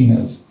thinking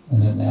of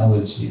an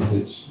analogy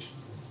which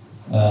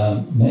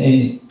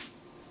may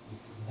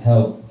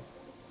help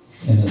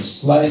in a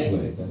slight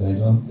way, but I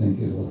don't think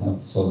it will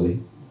help fully.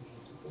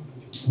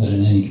 But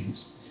in any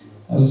case,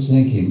 I was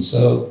thinking,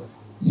 so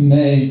you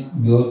may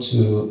go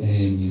to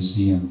a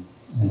museum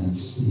and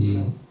see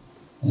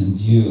and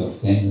view a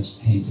famous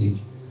painting,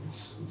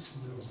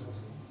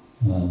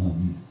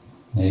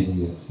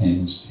 maybe a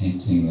famous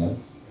painting of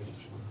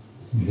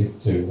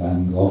Victor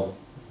Van Gogh,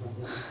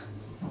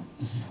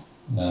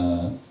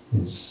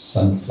 his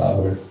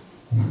sunflower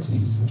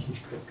painting or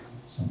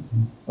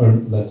something. Or I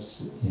don't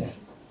know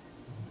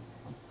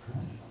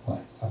why I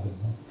thought of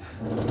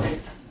that.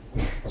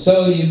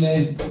 So you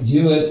may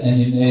view it and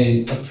you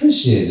may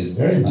appreciate it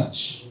very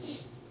much.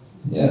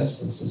 Yes,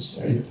 this is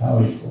very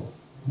powerful.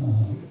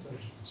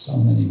 So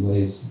many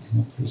ways you can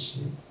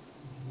appreciate it.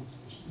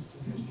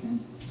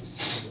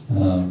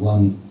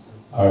 One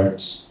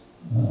art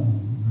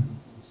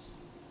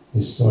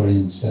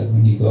historian said,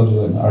 when you go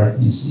to an art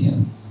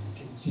museum,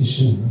 you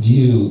should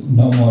view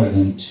no more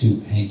than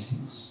 2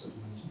 paintings.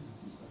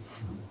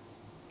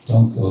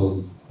 Don't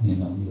go,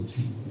 looking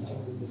at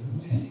all the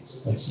different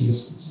paintings. That's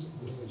useless.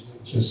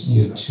 Just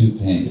view 2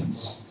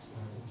 paintings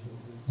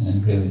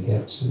and really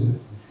get to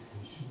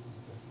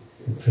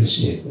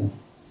appreciate them.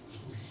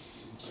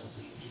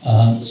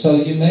 So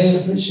you may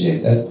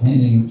appreciate that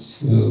painting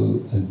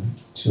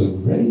to a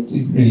great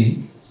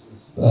degree,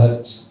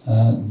 but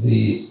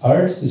the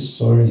art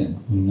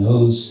historian who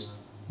knows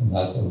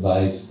about the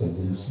life of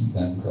Vincent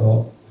van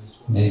Gogh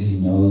maybe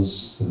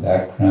knows the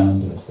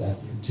background of that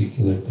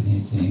particular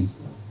painting,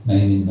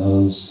 maybe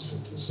knows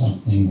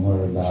something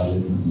more about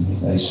it in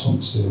relation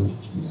to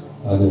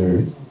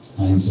other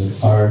kinds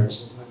of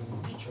art,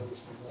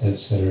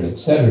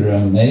 etc.,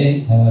 may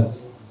have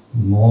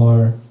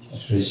more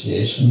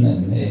appreciation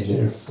and may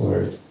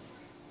therefore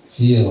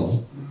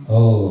feel,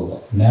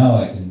 oh, now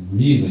I can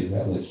really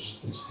relish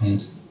this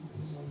painting.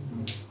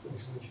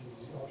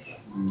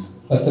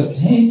 But the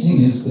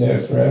painting is there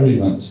for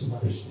everyone to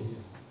appreciate.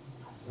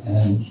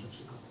 And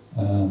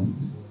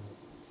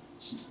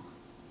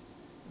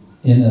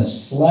in a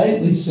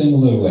slightly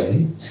similar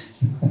way,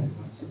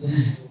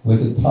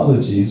 with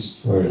apologies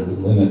for the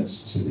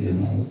limits to the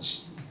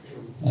analogy,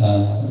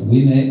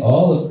 we may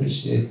all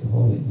appreciate the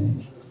holy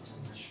name.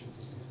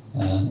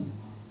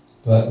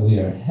 But we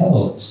are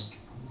helped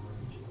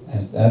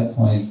at that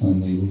point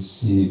when we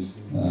receive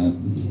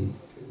the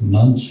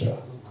mantra,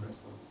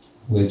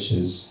 which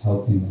is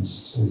helping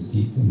us to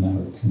deepen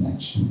our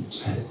connection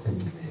to the holy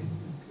name.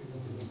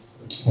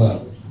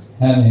 Well,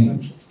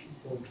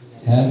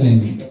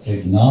 having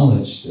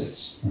acknowledged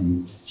this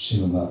from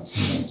Srila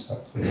Bhaktivinoda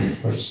Thakur,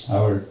 of course,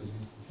 our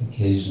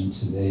occasion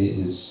today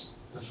is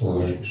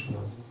for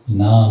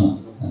Nama,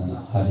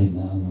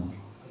 Harinama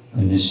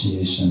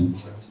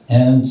initiation,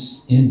 and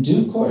in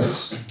due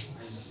course,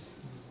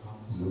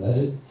 let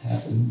it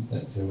happen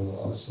that there will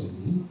also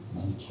be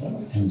mantra,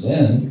 and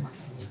then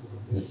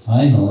the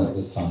final of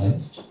the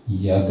 5,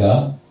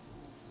 yaga,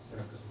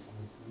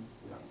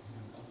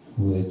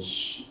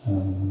 which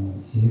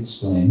he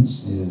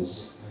explains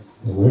is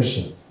the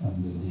worship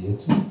of the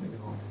deity.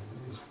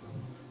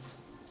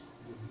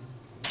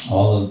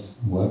 All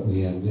of what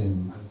we have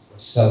been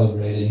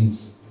celebrating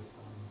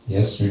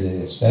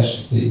yesterday,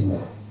 especially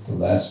the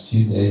last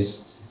few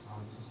days,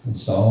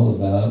 it's all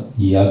about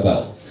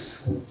yaga.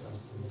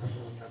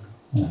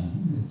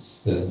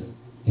 It's the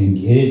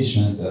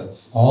engagement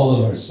of all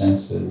of our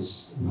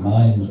senses,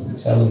 mind,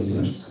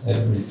 intelligence,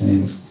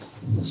 everything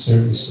in the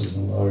service of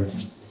the Lord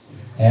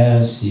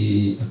as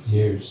He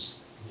appears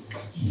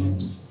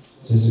in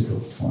physical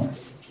form.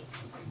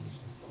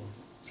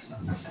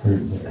 We've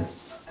heard there are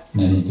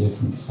many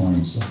different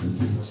forms of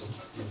the deity.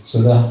 So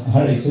the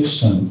Hare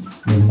Krishna,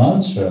 the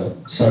mantra,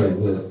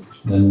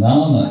 the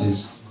nama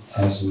is,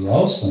 as we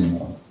also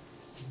know,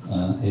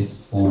 a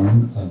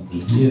form of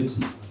the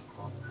deity.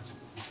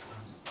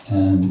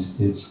 And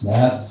it's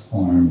that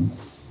form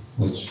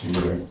which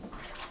we're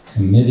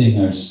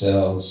committing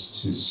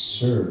ourselves to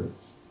serve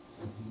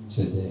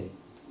today.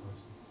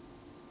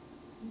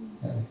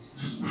 Okay.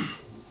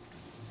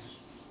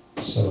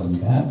 So on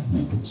that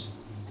note,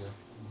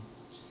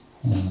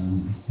 I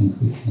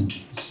think we can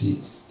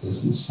proceed.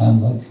 Does this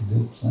sound like a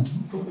good plan?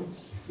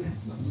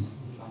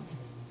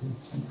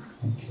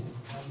 Okay.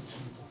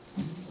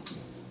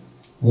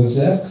 Was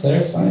that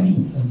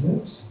clarifying a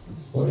bit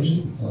for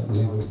you, what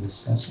we were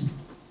discussing?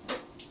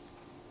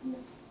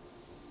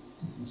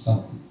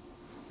 Something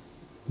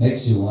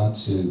makes you want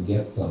to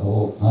get the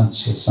whole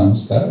Pancha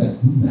Samskara.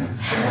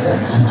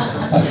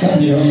 How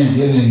come you're only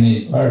giving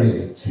me part of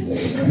it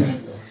today?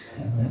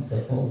 I want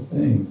the whole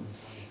thing.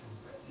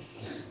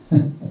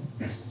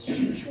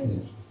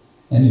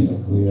 Anyway,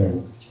 we are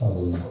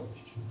following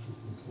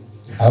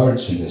our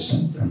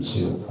tradition from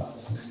Srila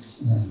Prabhupada,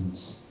 and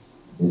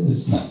it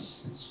is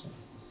nice.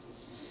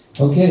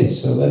 Okay,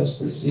 so let's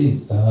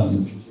proceed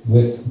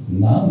with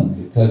Nama,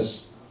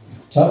 because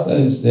Tapa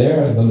is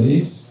there, I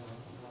believe.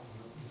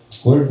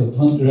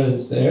 Urdhva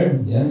is there,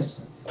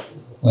 yes.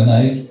 When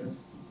I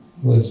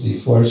was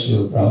before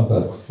Srila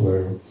Prabhupada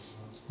for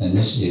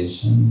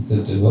initiation, the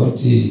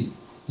devotee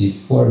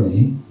before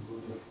me,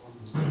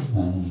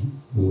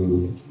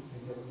 who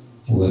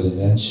would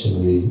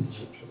eventually,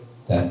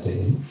 that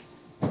day,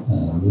 a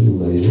little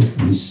later,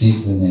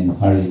 receive the name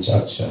Hari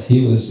Jaksha.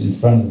 He was in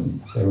front of me,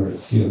 there were a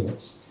few of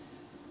us.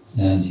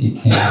 And he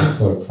came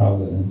before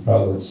Prabhupada, and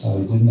Prabhupada saw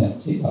he didn't have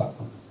tilak.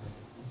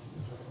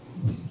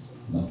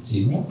 No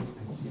tilak?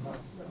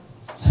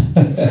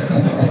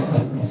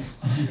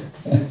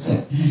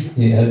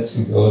 He had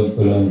to go and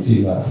put on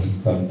tilak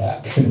and come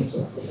back.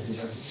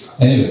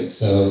 Anyway,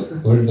 so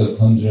Urdhva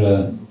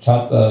Kundra,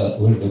 Tapa,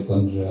 Urdhva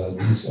Kundra,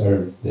 these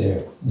are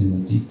there in the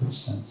deeper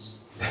sense.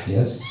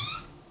 Yes?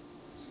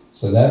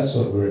 So that's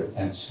what we're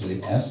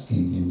actually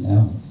asking you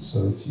now.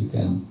 So if you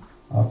can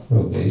offer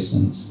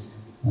obeisance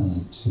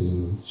to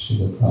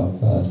Srila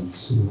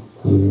Prabhupada, to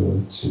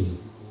Guru, to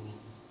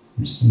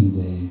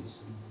Nrsimhadev.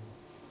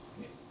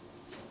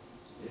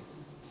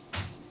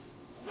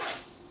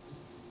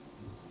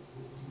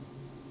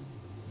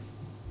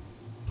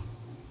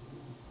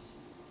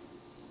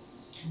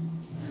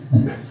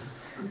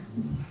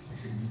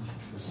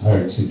 It's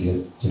hard to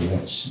get a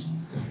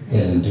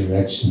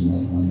direction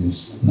that one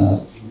is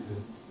not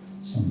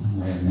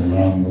somehow in the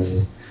wrong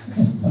way.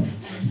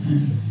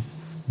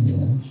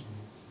 Yeah.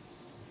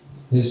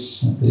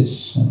 Krishna,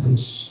 Krishna,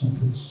 Krishna,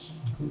 Krishna,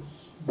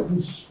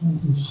 Krishna,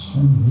 Krishna,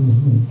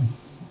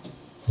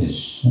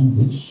 Krishna,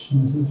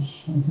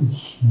 Krishna,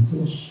 Krishna,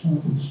 Krishna,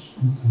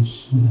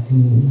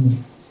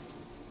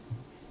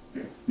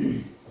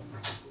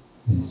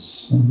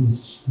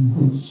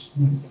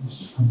 Krishna,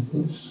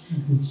 Krishna,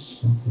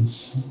 Krishna,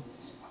 Krishna.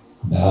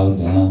 Bow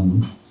down,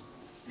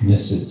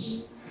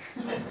 misses.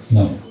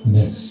 No,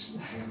 miss.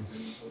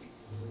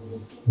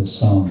 The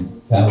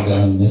song, bow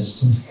down,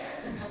 mister.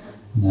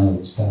 Now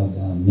it's bow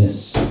down,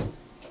 miss.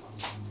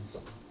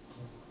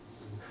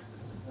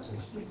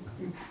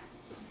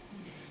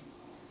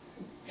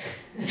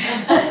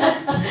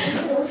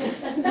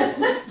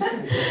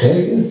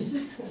 Very good.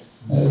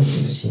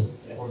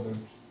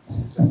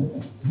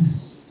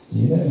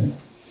 Yeah.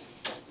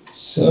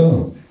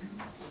 So,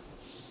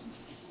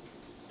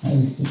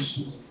 Hare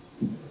Krishna.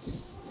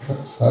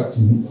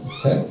 Bhakti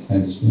Peck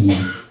has been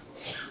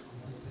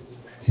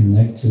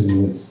connected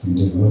with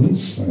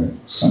devotees for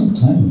some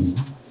time.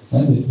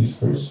 When did we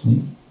first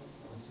meet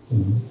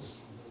devotees?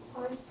 I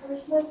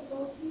first met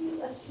devotees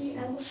at the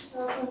end of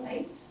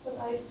 2008, but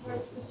I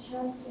started to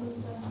chant in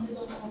the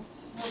middle of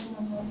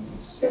 2009.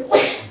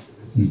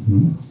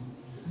 Mm-hmm.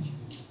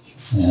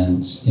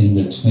 And in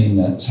between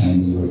that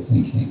time you were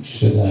thinking,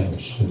 should I or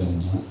should I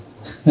not?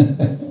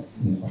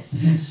 No.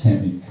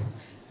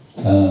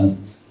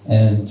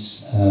 And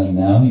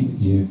now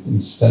you've been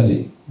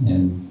studying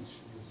in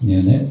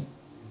Munich.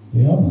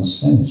 You're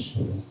almost finished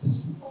with it,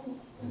 isn't it?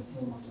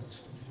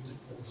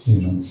 A few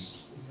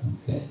months.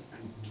 Okay.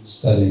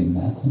 Studying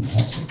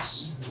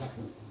mathematics.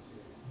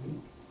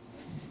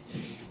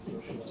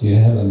 Do you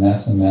have a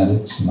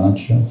mathematics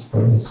mantra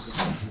for us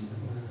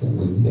that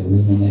would be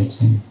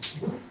illuminating?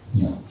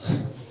 No.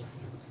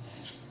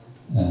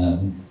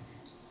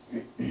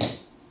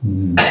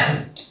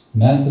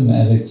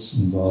 Mathematics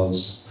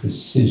involves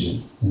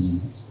precision,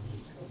 isn't it?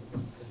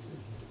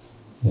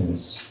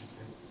 There's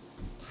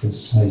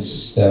precise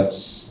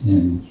steps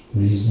in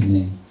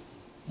reasoning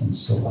and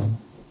so on.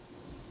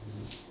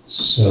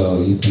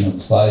 So you can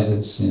apply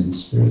this in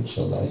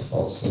spiritual life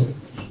also.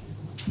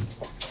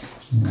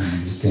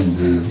 You can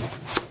be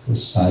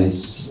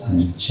precise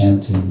in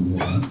chanting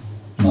the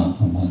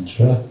Maha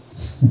Mantra.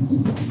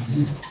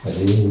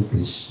 Hare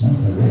Krishna,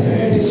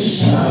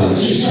 Krishna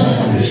Krishna,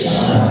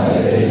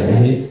 Hare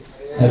Hare,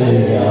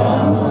 Hare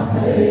Rama,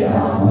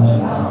 Rama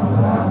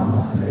Rama,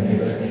 Hare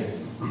Hare.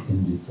 You can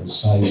be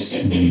precise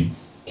in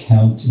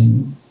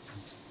counting,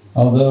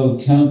 although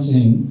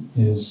counting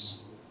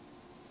is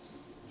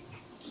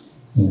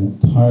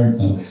part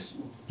of,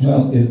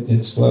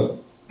 it's what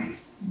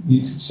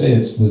you could say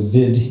it's the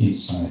vidhi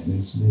side.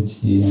 There's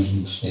vidhi and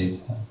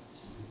nishedha.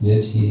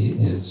 Vidhi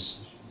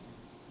is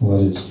what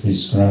is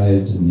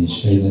prescribed, and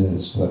nishedha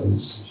is what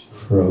is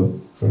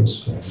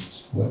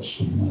proscribed, what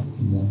should not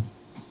be done.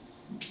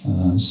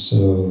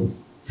 So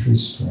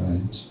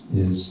prescribed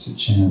is to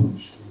chant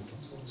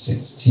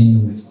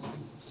 16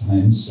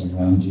 times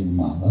around your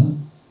mala,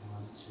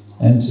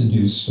 and to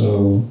do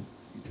so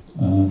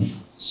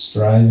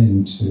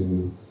striving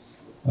to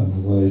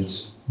avoid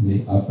the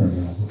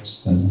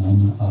aparadhas, the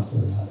nama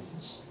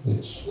aparadhas,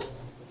 which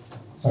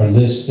are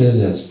listed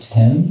as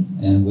 10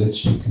 and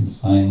which you can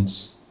find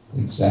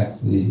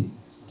exactly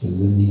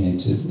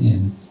delineated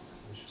in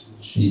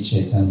Sri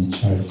Chaitanya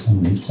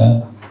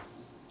Charitamrita,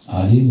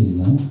 Adi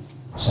Lila,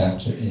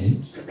 chapter 8,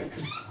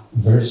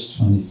 verse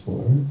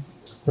 24,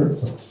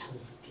 purport.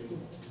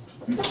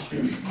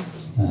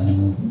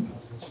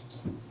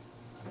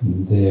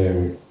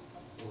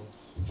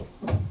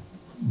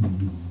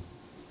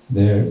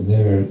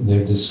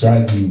 They're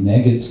describing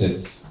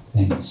negative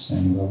things,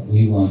 and what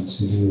we want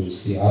to do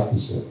is the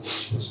opposite,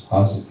 which is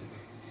positive.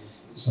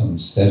 So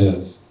instead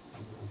of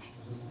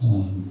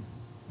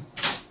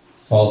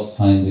fault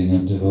finding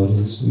of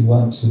devotees, we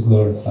want to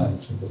glorify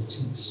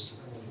devotees.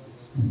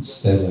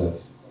 Instead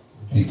of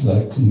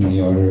neglecting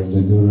the order of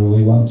the Guru,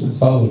 we want to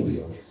follow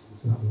the order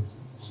of the Guru.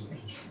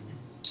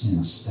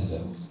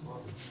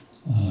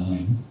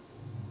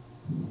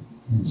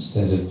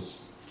 Instead of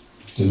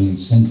doing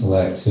sinful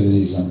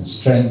activities on the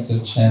strength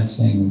of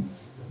chanting,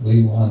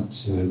 we want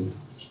to,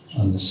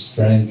 on the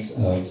strength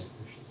of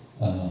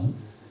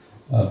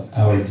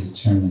our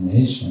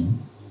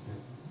determination,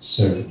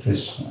 serve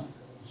Krishna,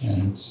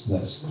 and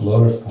thus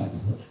glorify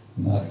Him,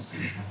 not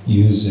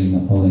using the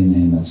holy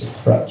name as a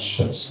crutch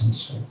of some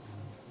sort,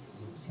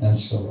 and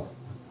so on.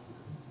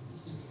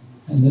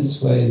 And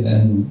this way,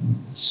 then,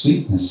 the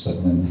sweetness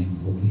of the name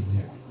will be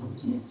there.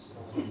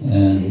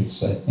 And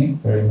it's, I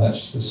think, very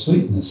much the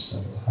sweetness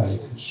of the Hare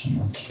Krishna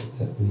mantra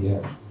that we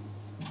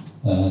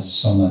are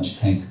so much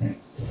hankering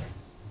for.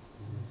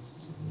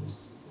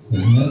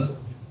 Isn't it?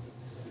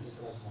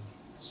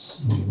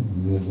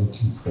 We're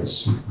looking for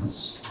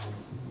sweetness.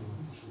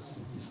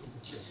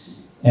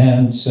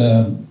 And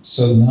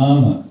so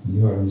Nama,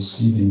 you are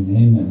receiving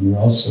name, and you're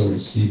also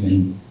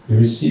receiving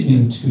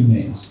two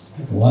names.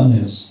 One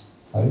is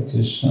Hare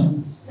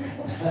Krishna,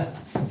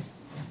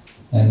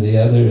 and the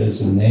other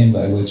is a name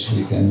by which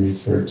we can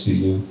refer to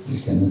you, we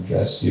can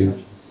address you,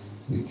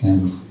 we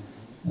can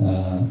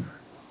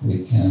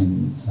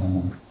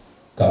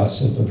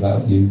gossip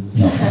about you.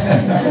 No.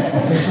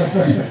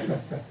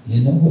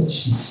 You know what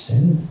she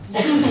said?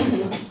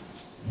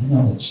 You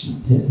know what she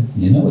did?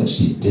 You know what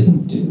she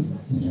didn't do?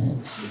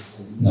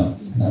 No,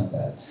 not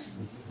that.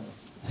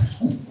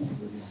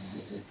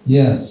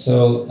 Yeah,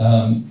 so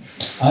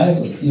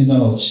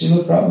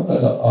Srila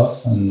Prabhupada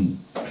often,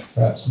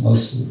 perhaps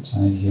most of the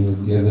time, he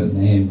would give a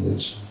name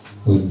which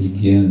would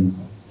begin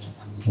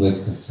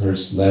with the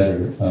first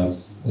letter of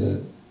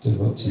the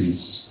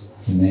devotee's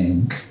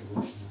name,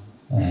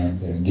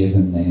 their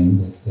given name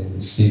that they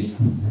received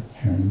from their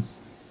parents,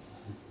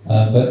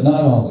 but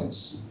not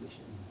always.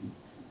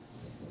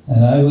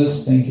 And I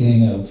was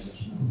thinking of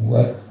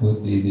what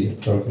would be the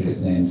appropriate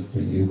name for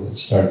you that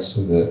starts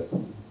with a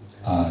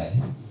I.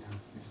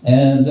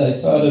 And I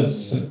thought of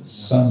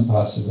some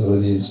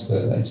possibilities,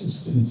 but I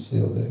just didn't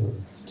feel they were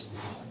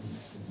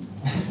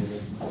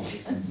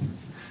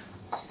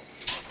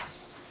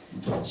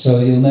right. So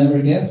you'll never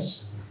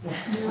guess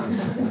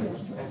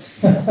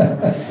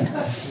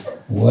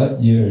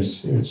what your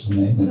spiritual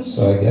name is.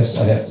 So I guess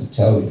I have to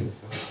tell you.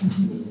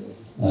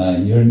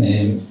 Your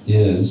name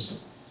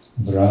is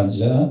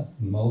Vraja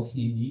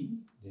Mohini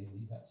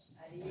Devadasi.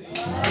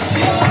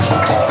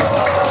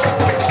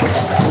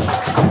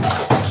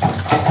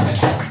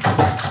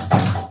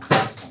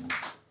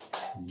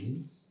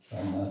 Please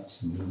try not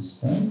to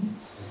lose them.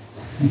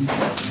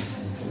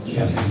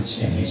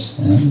 Change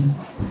them.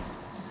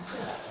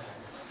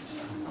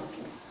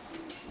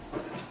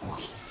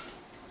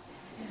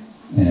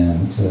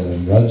 And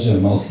Vraja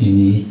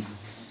Mohini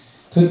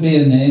could be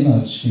a name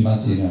of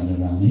Srimati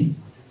Radharani.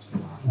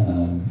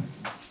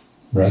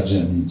 Vraja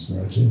means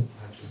Vraja,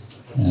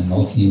 and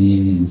Mohini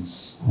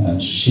means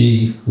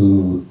she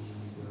who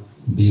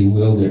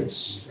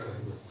bewilders.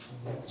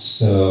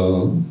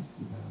 So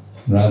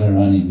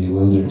Radharani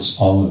bewilders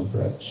all of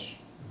Braj,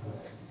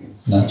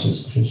 not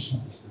just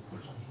Krishna.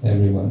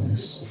 Everyone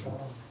is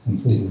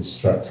completely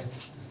struck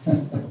by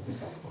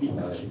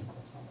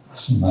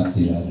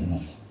Srimati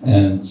Radharani.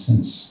 And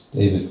since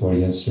day before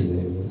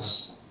yesterday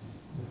was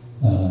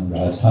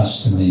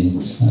Radhashtami,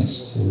 it's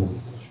nice to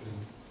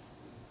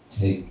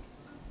take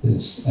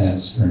this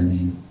as her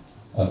name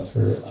of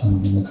her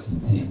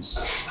unlimited names.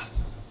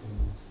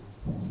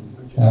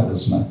 That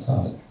was my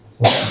thought.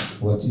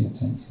 What do you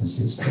think? Is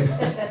this good?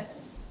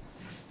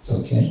 It's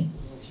okay?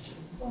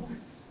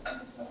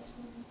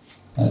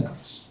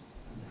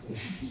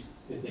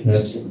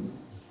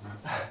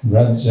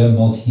 Raja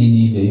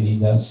Mohini Devi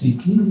Dasi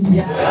ki.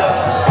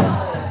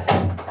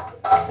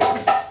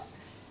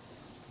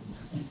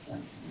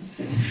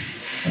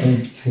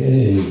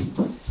 Okay,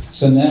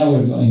 so now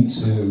we're going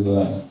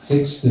to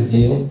fix the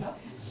deal.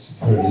 It's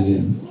heard it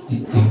in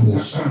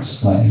English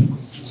slang.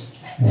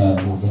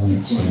 We're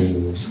going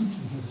to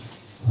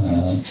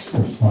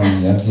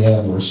perform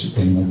yajna,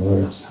 worshiping the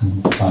Lord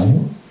in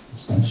fire,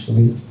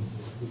 essentially,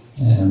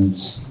 and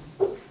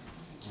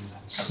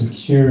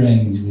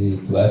securing the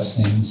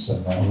blessings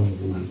of all of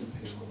the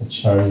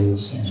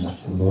acharyas and of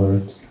the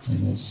Lord in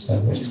his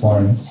several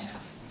forms.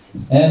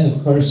 And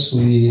of course,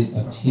 we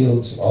appeal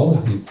to all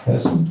of you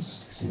present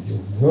to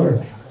give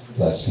your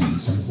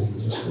blessings and good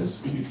wishes.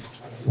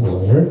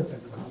 For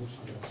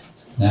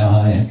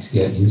now, we have to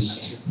get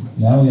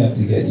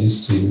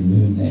used to your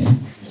new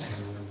name,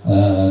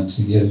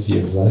 to give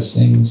your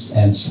blessings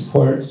and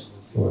support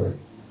for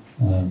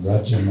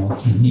Raja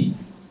Mohini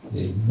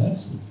Devi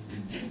Dasi.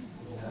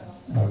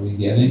 Are we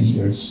getting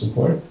your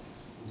support?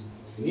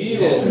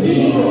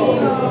 Okay.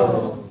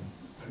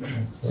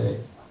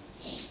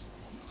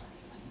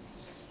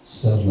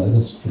 So let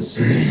us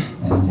proceed,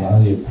 and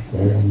while you're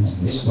preparing, I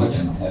guess we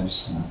can have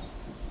some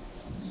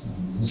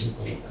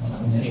musical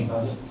accompaniment.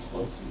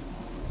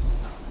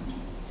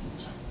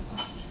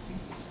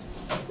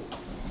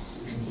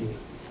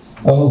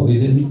 Oh, we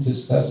didn't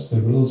discuss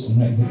the rules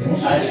and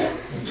regulations.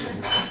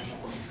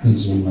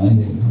 He's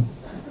reminding me.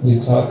 We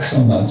talked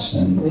so much,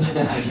 and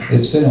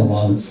it's been a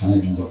long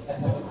time now.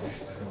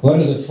 What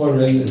are the 4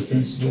 regular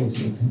principles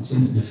you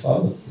continue to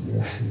follow for the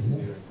rest of the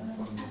day?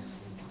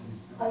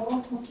 I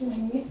won't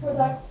consume meat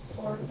products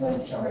or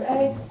fish or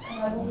eggs, and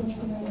I won't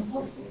consume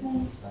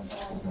intoxicants,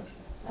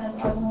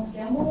 and I won't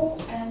gamble,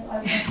 and I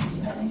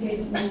won't engage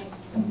in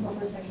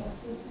improper sexual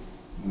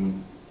activity.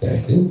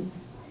 Very good.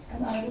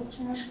 And I will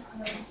chant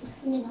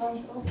 16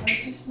 rounds of Hare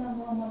Krishna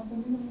Maha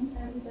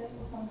every day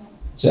of my life.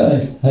 Jai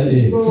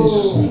Hare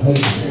Krishna,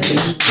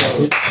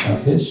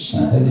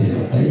 Krishna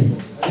Hare Hare,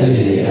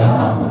 Hare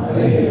Rama,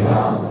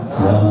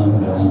 Rama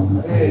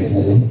Rama, Hare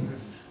Hare.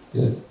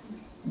 Good.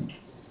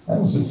 That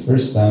was the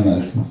first time I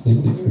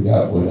completely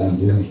forgot what I'm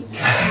doing.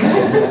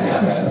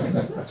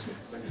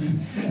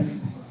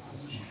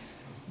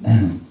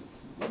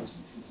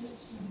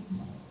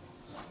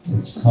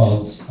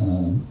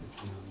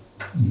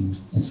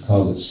 It's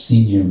called a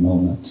senior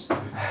moment.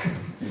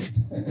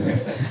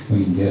 When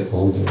you get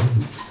older.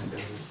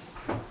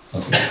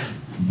 Okay.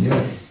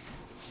 Yes.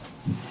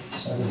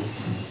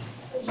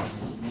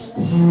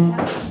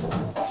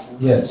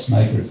 Yes,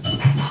 microphone.